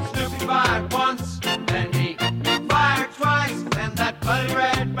 Snoopy fired once, then he fired twice, and that bloody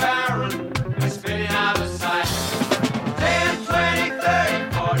Red Baron was spitting out of sight. 10, 20,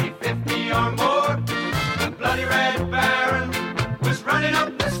 30, 40, 50 or more, the bloody Red Baron was running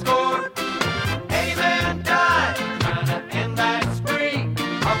up the score. 80 men died, trying to end that spree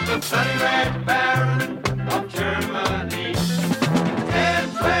of the bloody Red Baron of Germany. 10,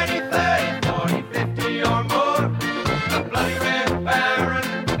 20, 30, 40, 50 or more, the bloody Red Baron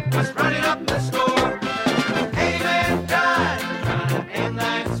was running up the score. 80 men died, trying to end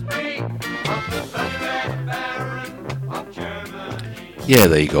that spree of the bloody Red Baron of Germany. Yeah,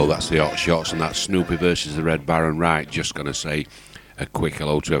 there you go, that's the Hot Shots, and that's Snoopy versus the Red Baron. Right, just going to say a quick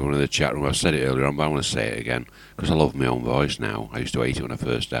hello to everyone in the chat room. I've said it earlier on, but I want to say it again, because I love my own voice now. I used to hate it when I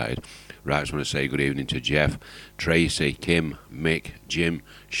first started. Right, I just want to say good evening to Jeff, Tracy, Kim, Mick, Jim,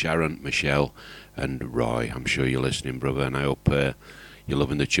 Sharon, Michelle, and Roy. I'm sure you're listening, brother, and I hope you're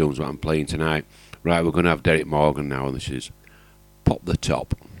loving the tunes what I'm playing tonight. Right, we're going to have Derek Morgan now, and this is Pop the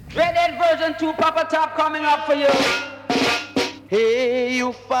Top. Red Dead version 2 Papa Top coming up for you. Hey,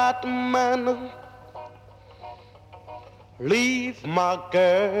 you fat man, leave my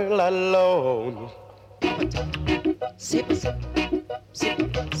girl alone. Sip, sip,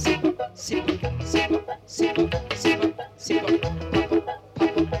 sip, sip, sip, sip, sip, sip, sip,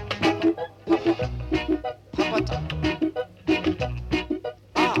 Papa Top.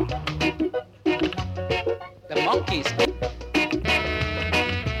 The monkeys.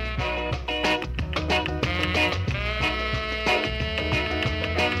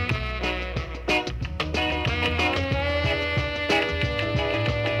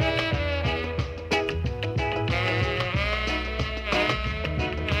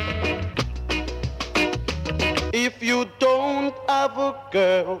 If you don't have a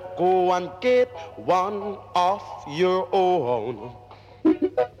girl, go and get one of your own.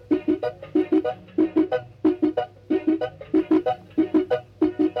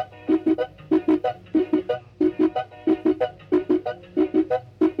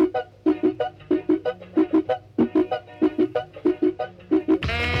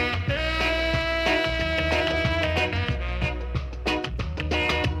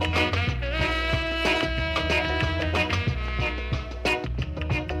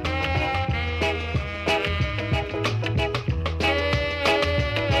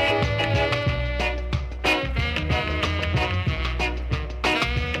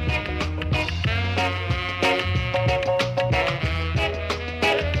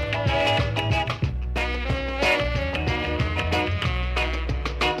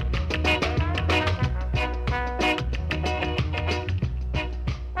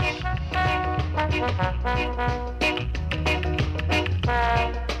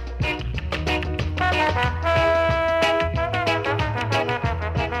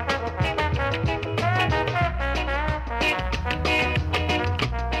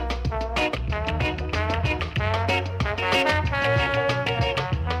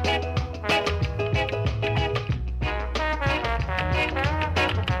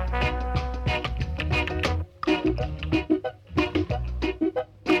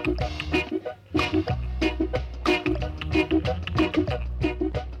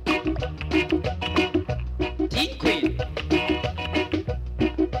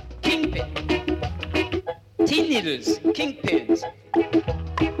 Needles, kingpins.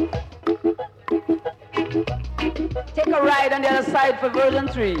 Take a ride on the other side for version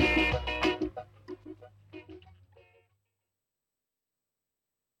 3.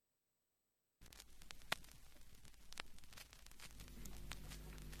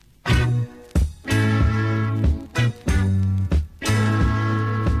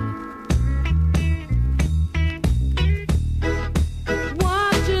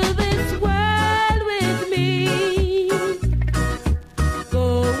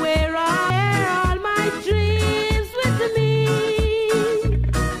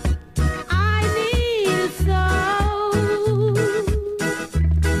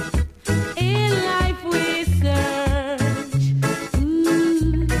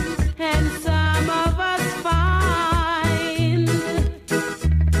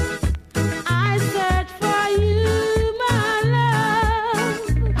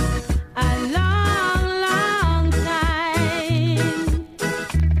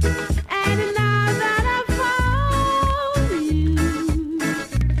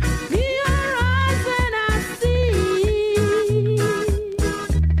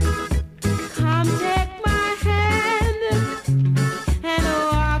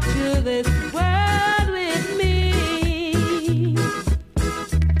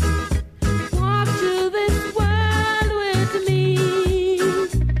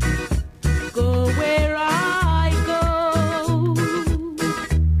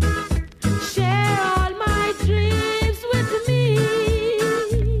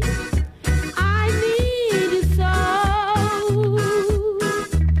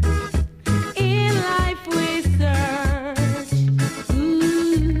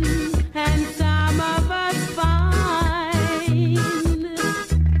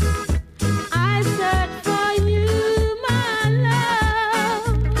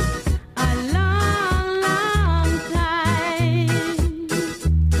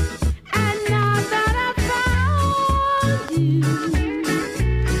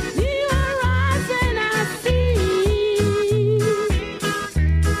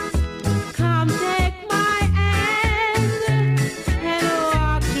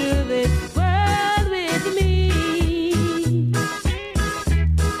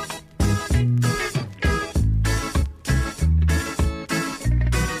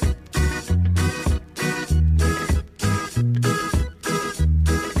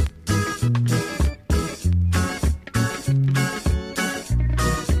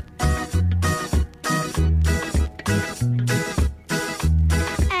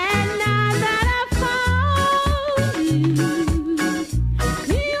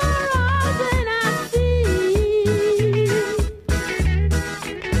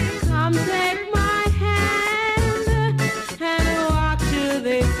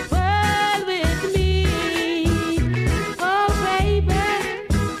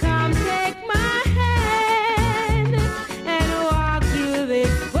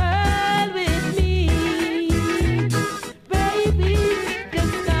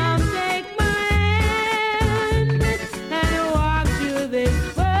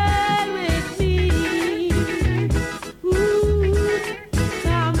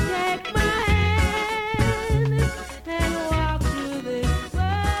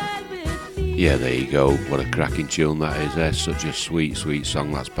 Yeah, there you go. What a cracking tune that is. There's such a sweet, sweet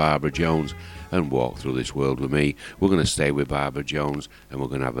song. That's Barbara Jones and Walk Through This World With Me. We're going to stay with Barbara Jones and we're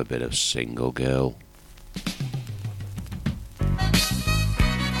going to have a bit of Single Girl.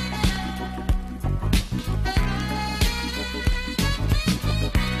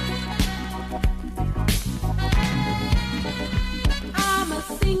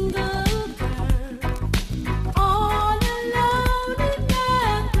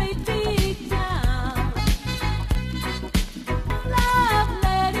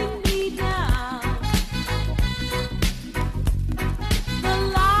 The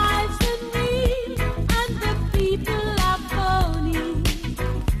lives in me and the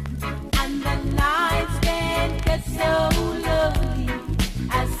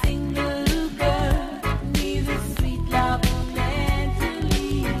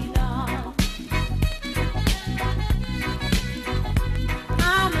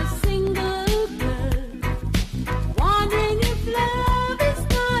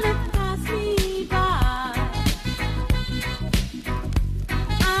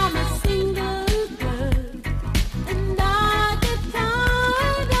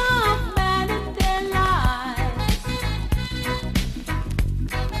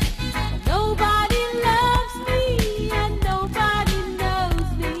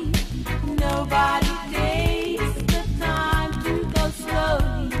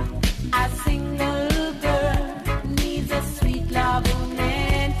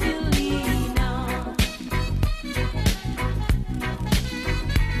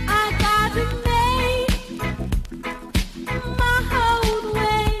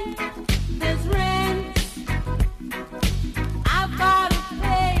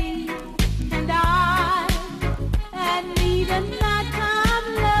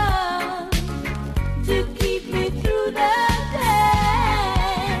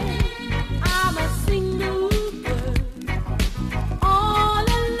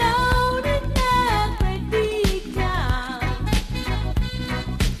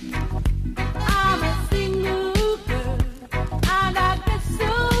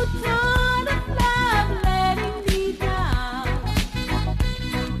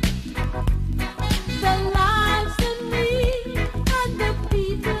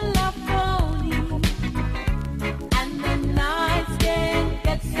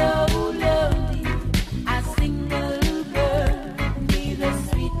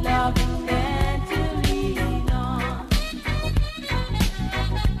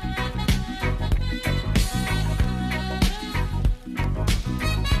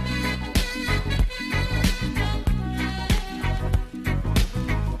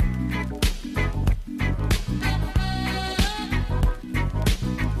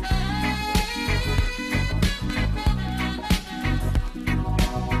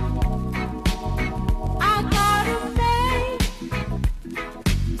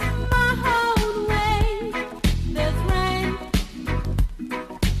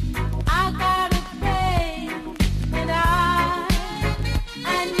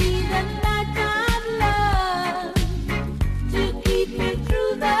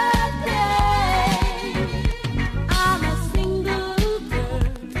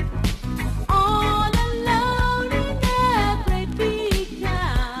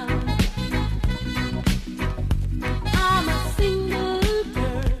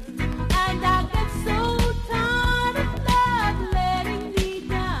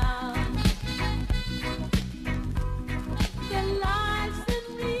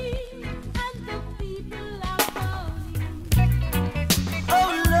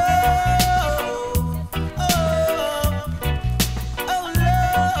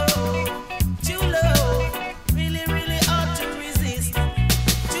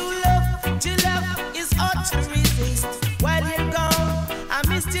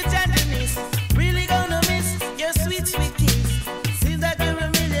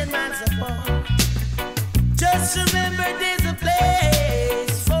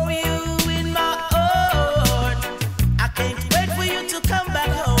back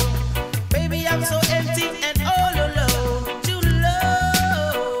home. Baby, I'm so empty and all alone. True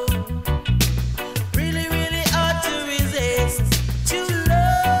love, really, really hard to resist. True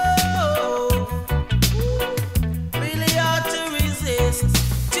love, really hard to resist.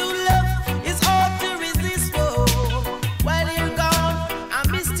 True love is hard to resist. Whoa, while you're gone, I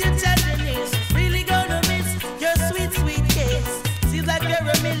missed your tenderness. Really gonna miss your sweet, sweet kiss. Seems like you're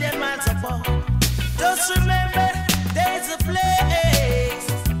a million miles apart. Just remember, there's a place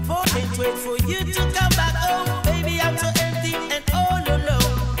for me to wait for you to come back home. Baby, I'm so empty and all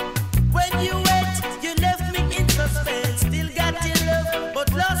alone. When you went, you left me in suspense. Still got your love,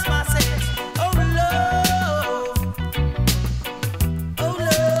 but lost my sense. Oh love, oh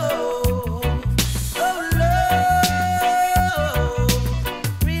love, oh love.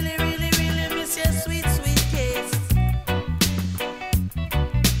 Really, really, really miss your sweet, sweet kiss.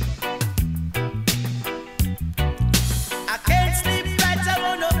 I can't sleep right, I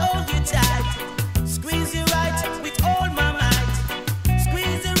wanna hold you tight. Squeeze you right with all my might.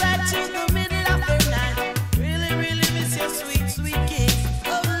 Squeeze you right to the middle of the night. Really, really miss your sweet, sweet kiss.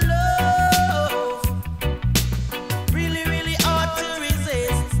 Oh love, really, really hard to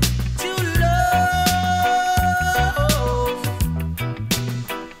resist. True love,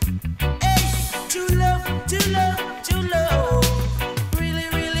 hey, true love, true love, true love. Really,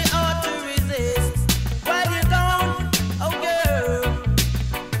 really hard to resist. While you're gone, oh girl,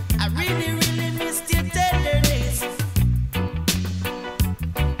 I really, really missed your tenderness.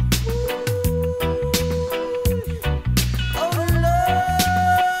 Oh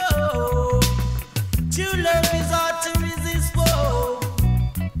love, true love is hard to resist. Whoa,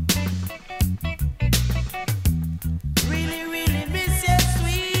 really, really miss your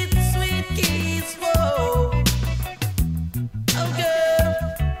sweet, sweet kiss. Whoa, oh girl,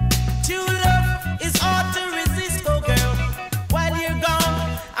 true love is hard to resist. Oh girl, while you're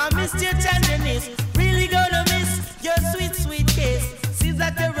gone, I missed your tenderness. Really gonna miss your sweet, sweet kiss. Seems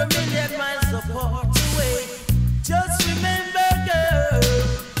like you're a million miles apart away. Just remember, girl,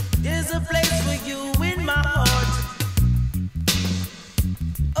 there's a place for you in my heart.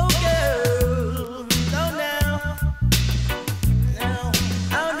 Oh girl, oh now,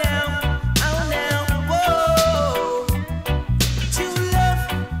 oh now, oh now, whoa. True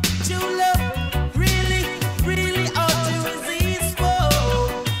love, really, really hard to resist.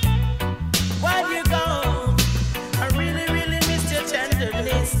 Whoa, while you're gone, I really, really missed your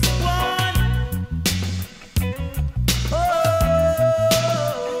tenderness. One,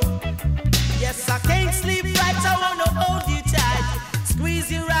 oh, yes, I can't sleep right, I wanna hold you tight. Squeeze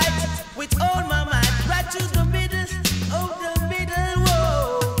you right with all my might. Right to the middle, oh the middle,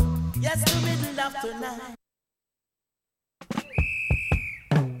 whoa. Yes, the middle of the night.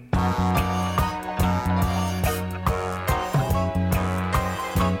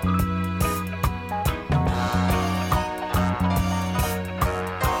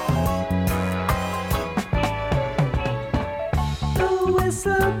 The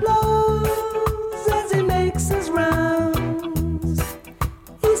whistle blows as he makes his rounds.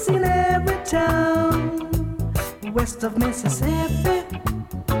 He's in every town west of Mississippi.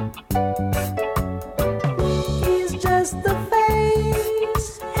 He's just the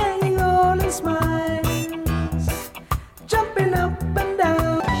face hanging on his smiles, jumping up and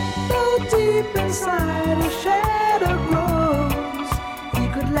down. Though deep inside a shadow grows, he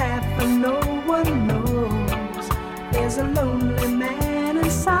could laugh and no one knows. There's a lonely man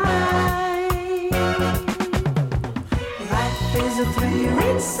inside. Life is a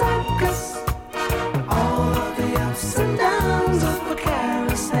three-ring circus, all of the ups and downs of a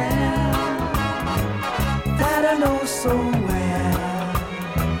carousel that I know so well.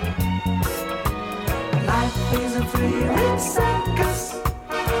 Life is a three-ring circus,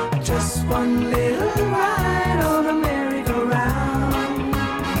 just one little ride on a merry-go-round,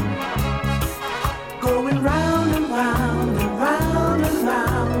 going round and round and round and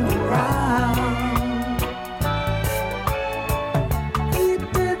round and round. He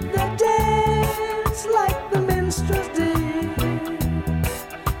did the dance like the minstrels did,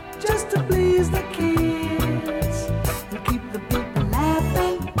 just to please the kids and keep the people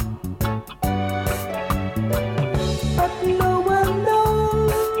laughing. But no one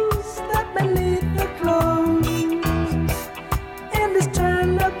knows that beneath the clothes and his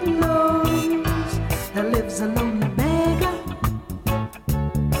turned up nose, there lives a lonely beggar.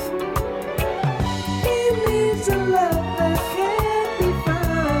 He needs a love that can't be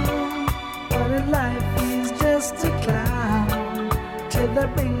found, but in life he's just a clown till they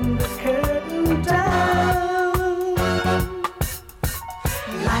bring the curtain down.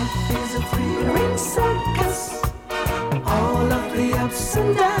 Life is a three-ring circus, all of the ups ups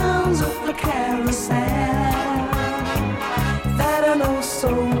and downs of the carousel that I know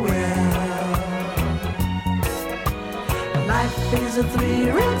so well. Life is a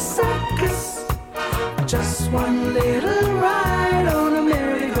three-ring circus, just one little ride on a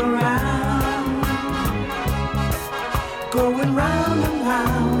merry-go-round, going round and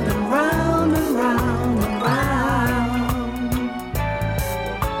round and round and round and round.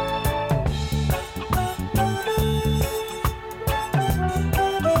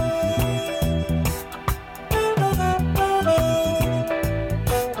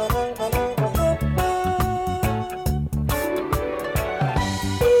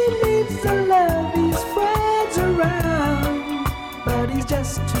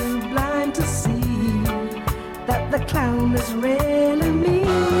 Just too blind to see that the clown is really me.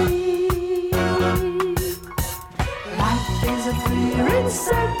 Life is a three-ring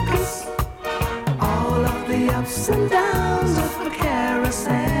circus, all of the ups and downs of the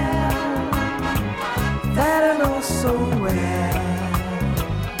carousel that I know so well.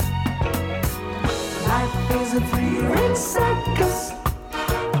 Life is a three-ring circus,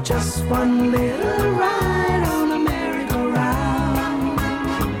 just one little ride on a merry-go-round,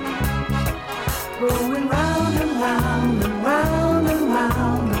 going round and round and round and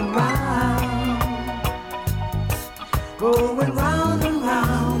round and round, going round and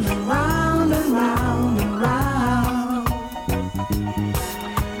round and round and round and round,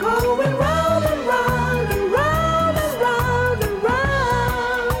 going round and round and round and round and round,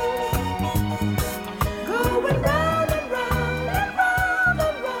 going round and round and round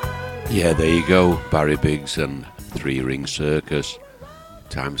and round. Yeah, there you go, Barry Biggs and Three Ring Circus.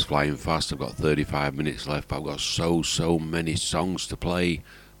 Time's flying fast. I've got 35 minutes left. I've got so many songs to play,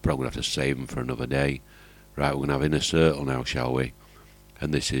 but I'm going to have to save them for another day. Right, we're going to have Inner Circle now, shall we?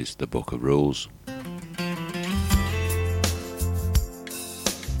 And this is the Book of Rules.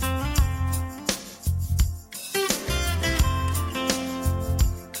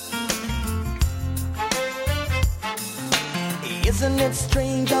 Isn't it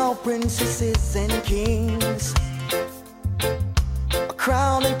strange how princesses and kings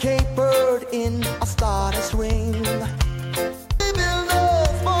crowned and capered in a stardust ring? They build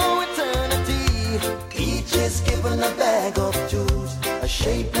us for eternity. Each is given a bag of tools, a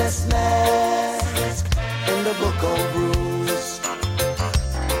shapeless mask, and a book of rules.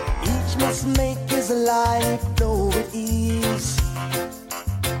 Each must make his life flow with ease,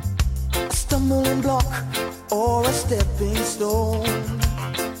 a stumbling block or a stepping stone.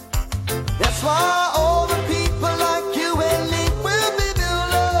 That's why all the people like you and me will be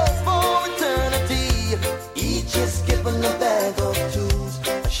builders for eternity. Each is given a bag of tools,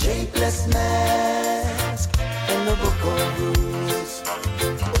 a shapeless mask, and a book of rules.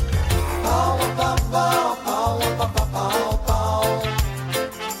 Pow, pow, pow, pow, pow, pow, pow.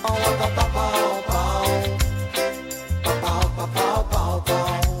 Oh, pow, pow, pow, pow. Pow, pow, pow, pow,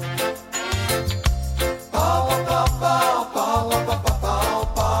 pow.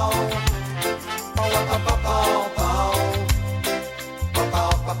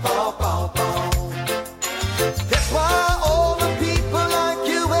 That's why all the people like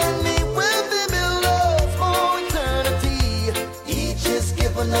you and me will be builders for eternity. Each is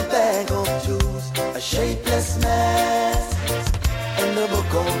given a bag of tools, a shapeless mask, and a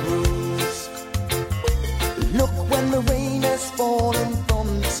book of rules. Look when the rain is falling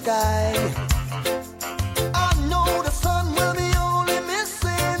from the sky, I know the sun will be only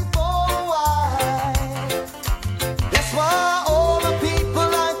missing for a while. That's why all the people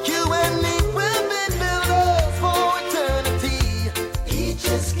like you and me will be builders for eternity. Each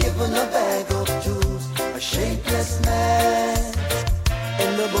is given a bag of tools, a shapeless mask,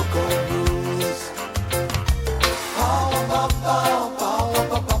 and a book of rules. Pow, pow, pow, pow,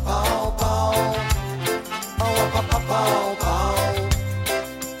 pow, pow, pow, pow. Pow, pow, pow, pow, pow.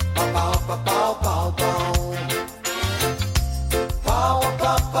 Pow, pow, pow, pow.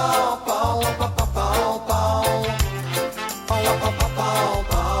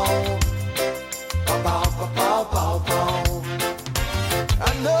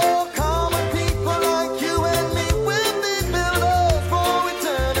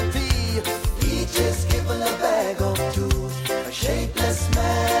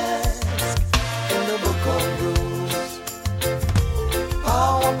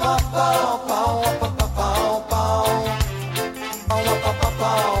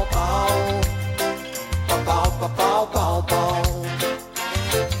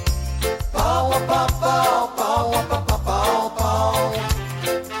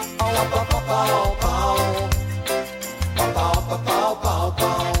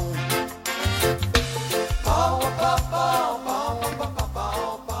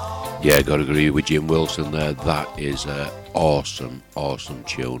 Yeah, got to agree with Jim Wilson there. That is an awesome, awesome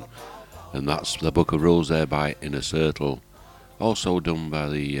tune. And that's the Book of Rules there by Inner Circle. Also done by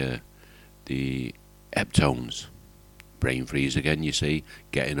the Heptones. Brain freeze again, you see.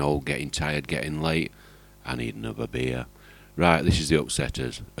 Getting old, getting tired, getting late. I need another beer. Right, this is the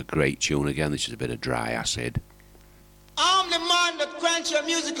Upsetters. A great tune again. This is a bit of dry acid. I'm the man that quench your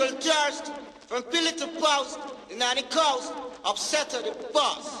musical thirst from pillar to post in the coast. Upsetter the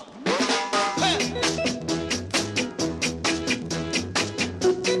boss. Hey.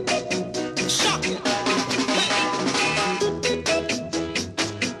 Shocking.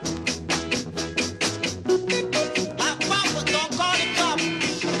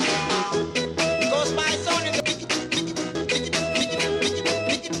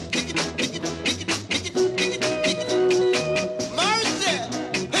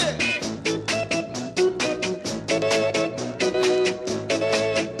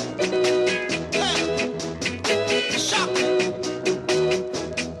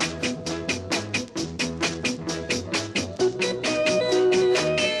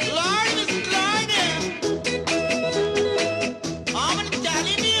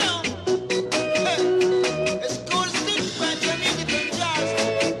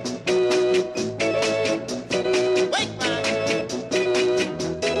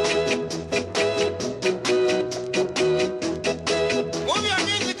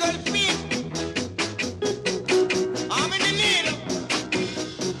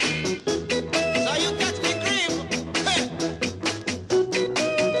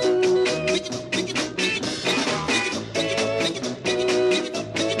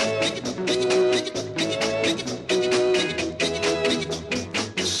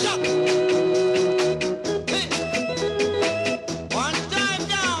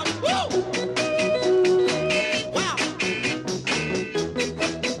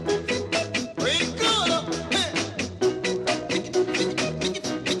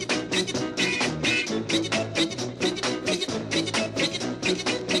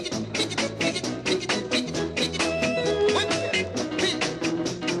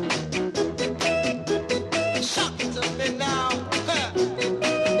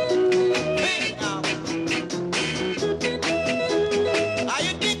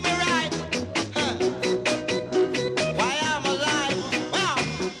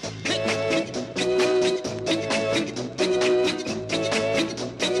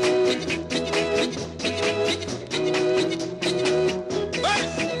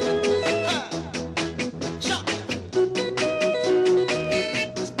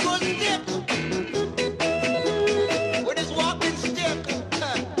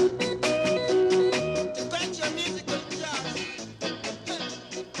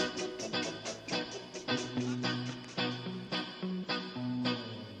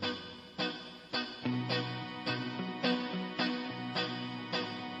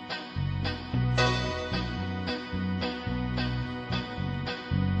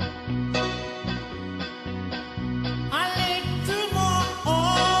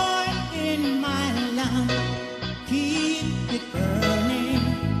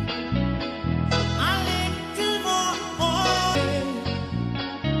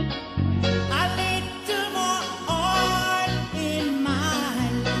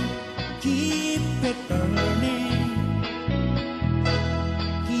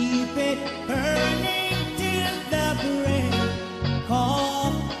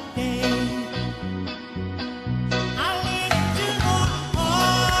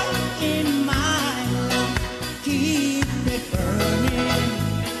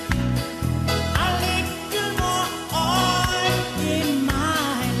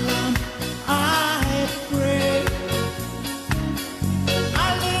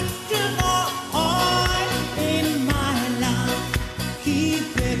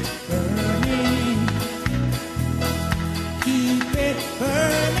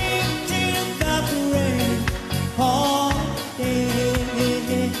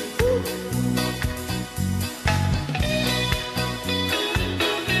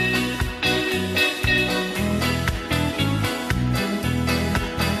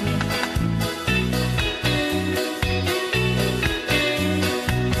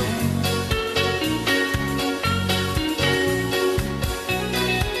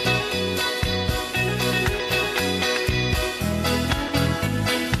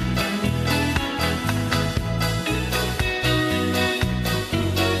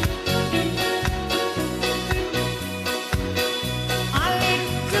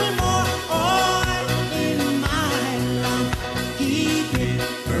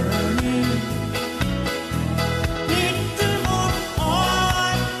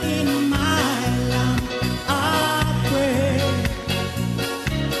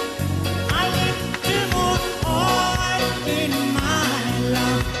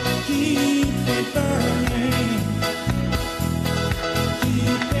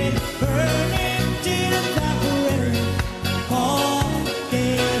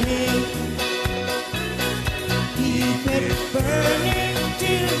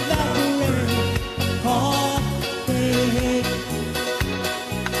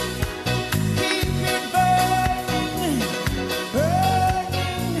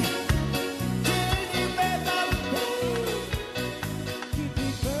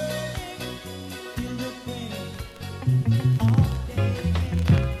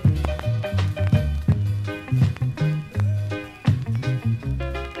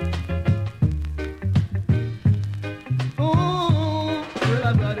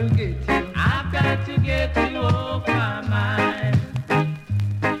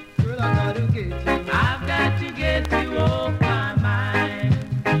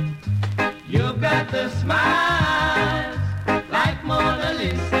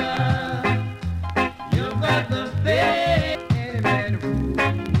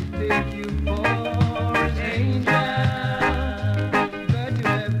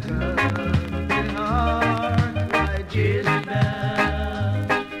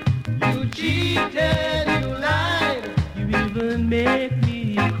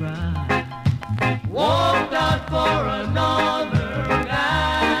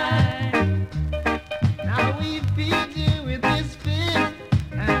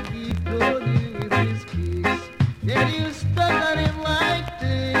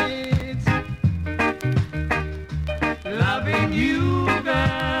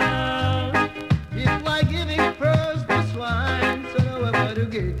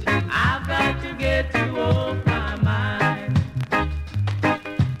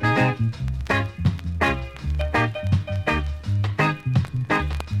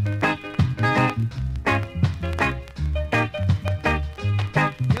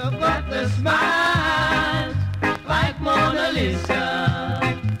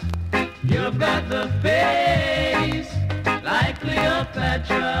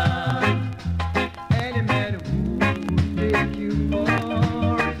 satisfaction. Any man who take you for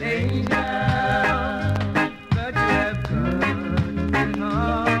his angel, but you have burning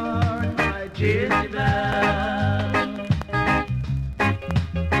heart, my Jezebel.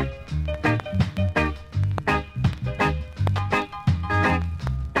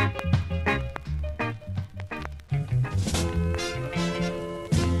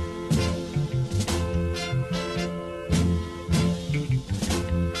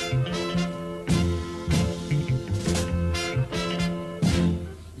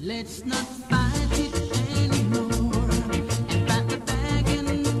 Let's not fight it anymore. And pack the bag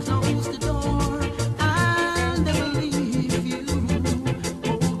and close the door. I'll never leave you,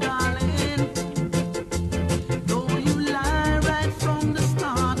 oh darling. Though you lie right from the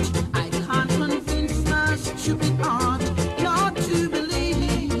start, I can't convince my stupid heart not to believe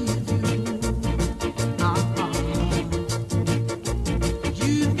you.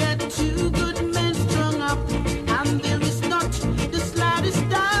 You've got two good men strung up, and there is not the slightest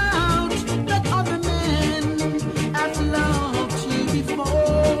doubt that other men have loved you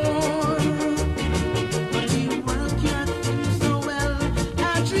before. But you work your things so well,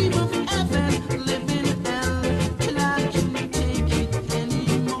 I dream of heaven, live in hell, till I can't take it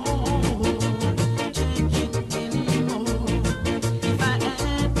anymore. Take it anymore. If I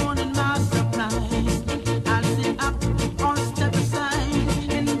had one in my supplies, I'd sit up or step aside,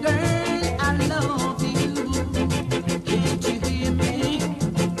 and girl, I love you. Can't you hear me?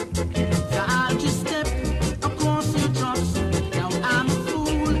 So I'll just step across your drops. Now I'm a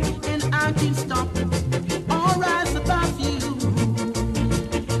fool and I can't stop or rise above you.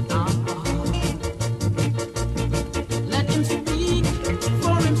 Let him speak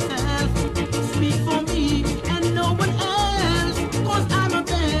for himself, speak for me and no one else. 'Cause I'm a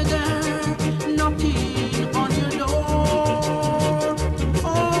beggar knocking on your door.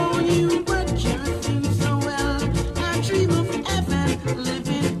 Oh, you work your things so well, I dream of heaven, live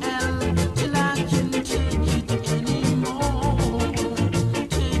in hell, till I can't take it anymore.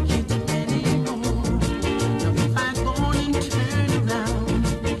 Take it anymore. Now if I go and turn around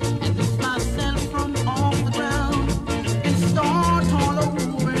and lift myself from off the ground and start all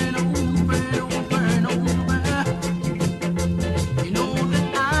over and over and over and over, you know that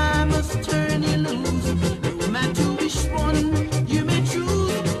I must turn you loose. No matter which one you may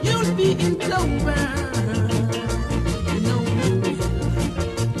choose, you'll be in clover. You know you will.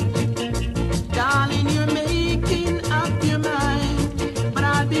 Darling, you're making up your mind, but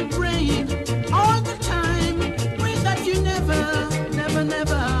I'll be praying all the time. Pray that you never, never,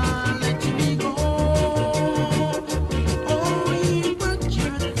 never let me go. Oh, you work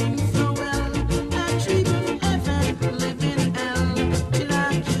your things so well, I dream of heaven, live in hell, till I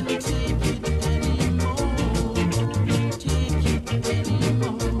can't take it anymore. Take it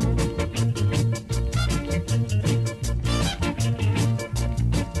anymore.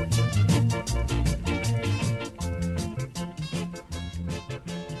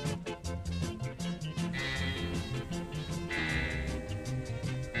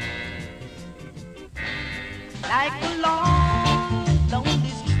 Like a long,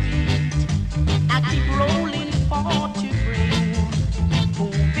 lonely street, I keep rolling for to bring,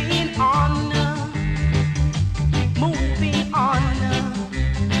 moving on, moving on.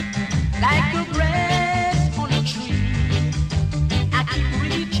 Like a grass on a tree, I keep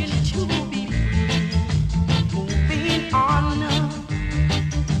reaching to be free, moving on,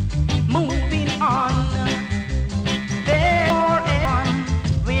 moving on. There on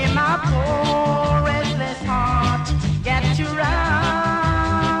where my poor restless heart gets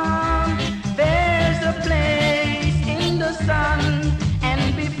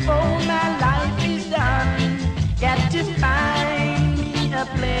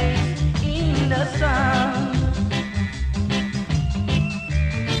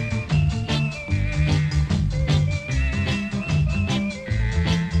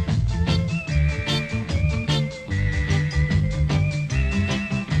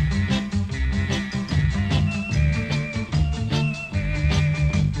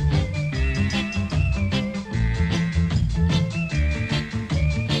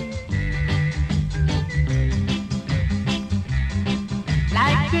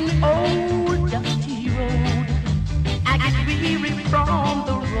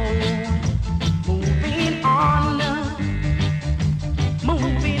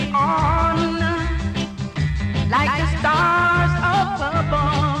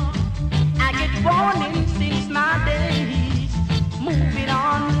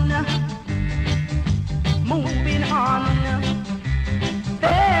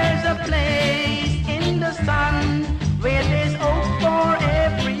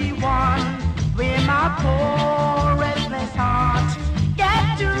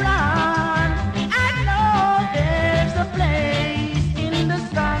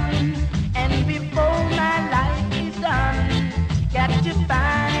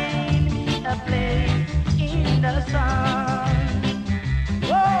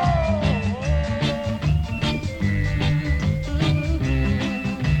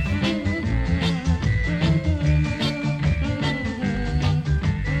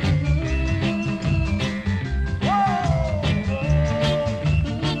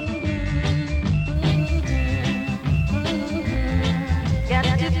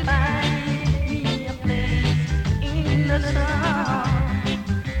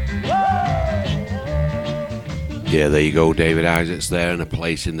Yeah, there you go, David Isaacs there, and A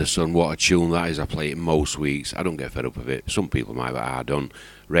Place in the Sun. What a tune that is. I play it most weeks. I don't get fed up with it. Some people might, but I don't.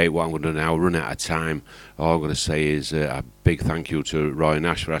 Right, what I'm going to do now, run out of time. All I'm going to say is a big thank you to Roy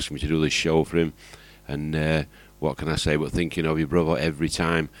Nash for asking me to do this show for him. And what can I say but thinking of you, brother, every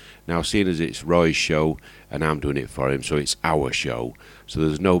time. Now, seeing as it's Roy's show and I'm doing it for him, so it's our show, so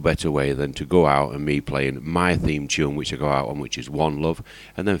there's no better way than to go out and me playing my theme tune, which I go out on, which is One Love,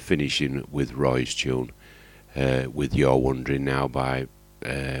 and then finishing with Roy's tune. With You're Wondering Now by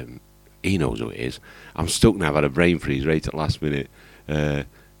he knows who it is. I'm stuck now. I've had a brain freeze right at last minute.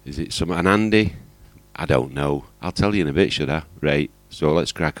 Is it an Andy? I don't know. I'll tell you in a bit, should I? Right, so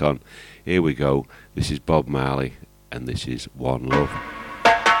let's crack on. Here we go. This is Bob Marley and this is One Love.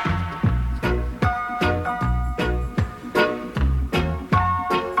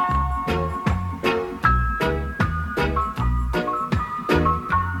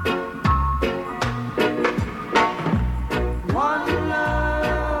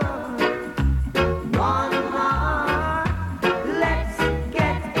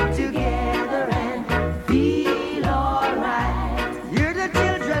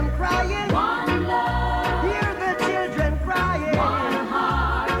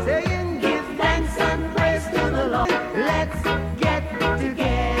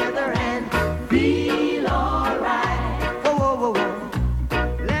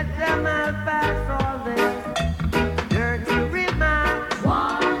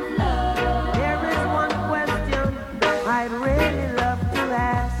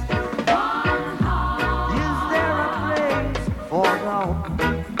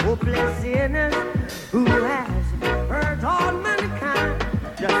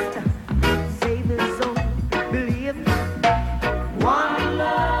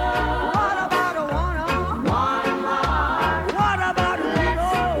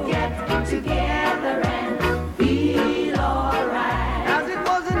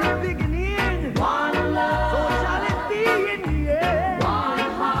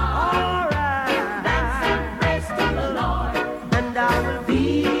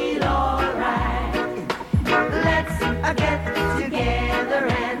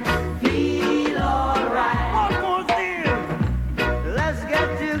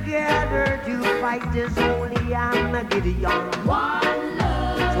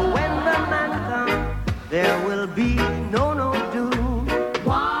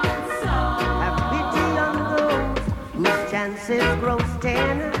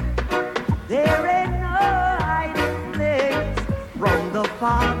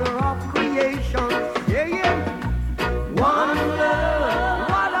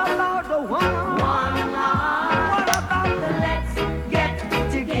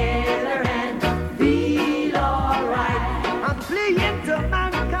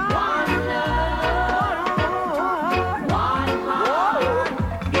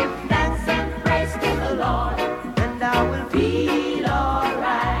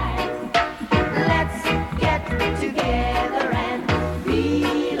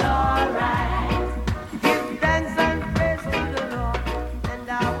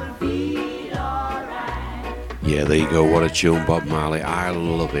 There you go, what a tune, Bob Marley. I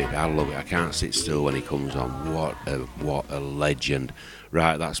love it. I can't sit still when he comes on. What a legend.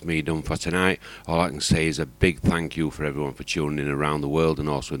 Right, that's me done for tonight. All I can say is a big thank you for everyone for tuning in around the world and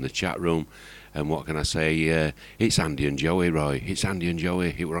also in the chat room. And what can I say? It's Andy and Joey, Roy. It's Andy and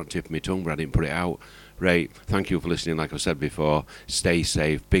Joey. It were on tip of my tongue, but I didn't put it out. Right, thank you for listening. Like I've said before, stay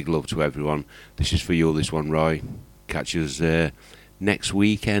safe. Big love to everyone. This is for you, this one, Roy. Catch us next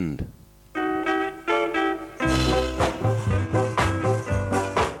weekend.